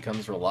until it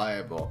becomes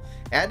reliable.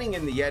 Adding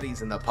in the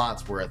Yetis and the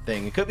pots were a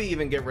thing. It could be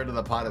even get rid of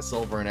the pot of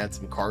silver and add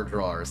some card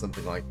draw or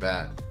something like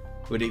that.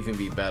 Would even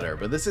be better.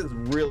 But this is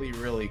really,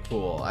 really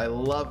cool. I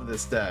love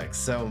this deck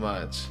so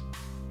much.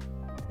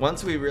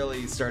 Once we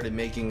really started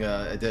making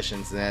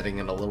additions and adding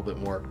in a little bit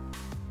more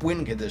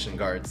win condition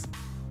cards,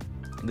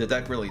 the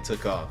deck really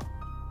took off.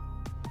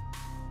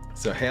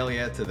 So hail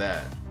yeah to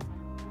that.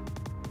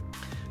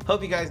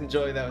 Hope you guys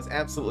enjoyed. That was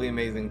absolutely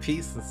amazing.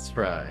 Peace. Let's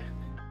try.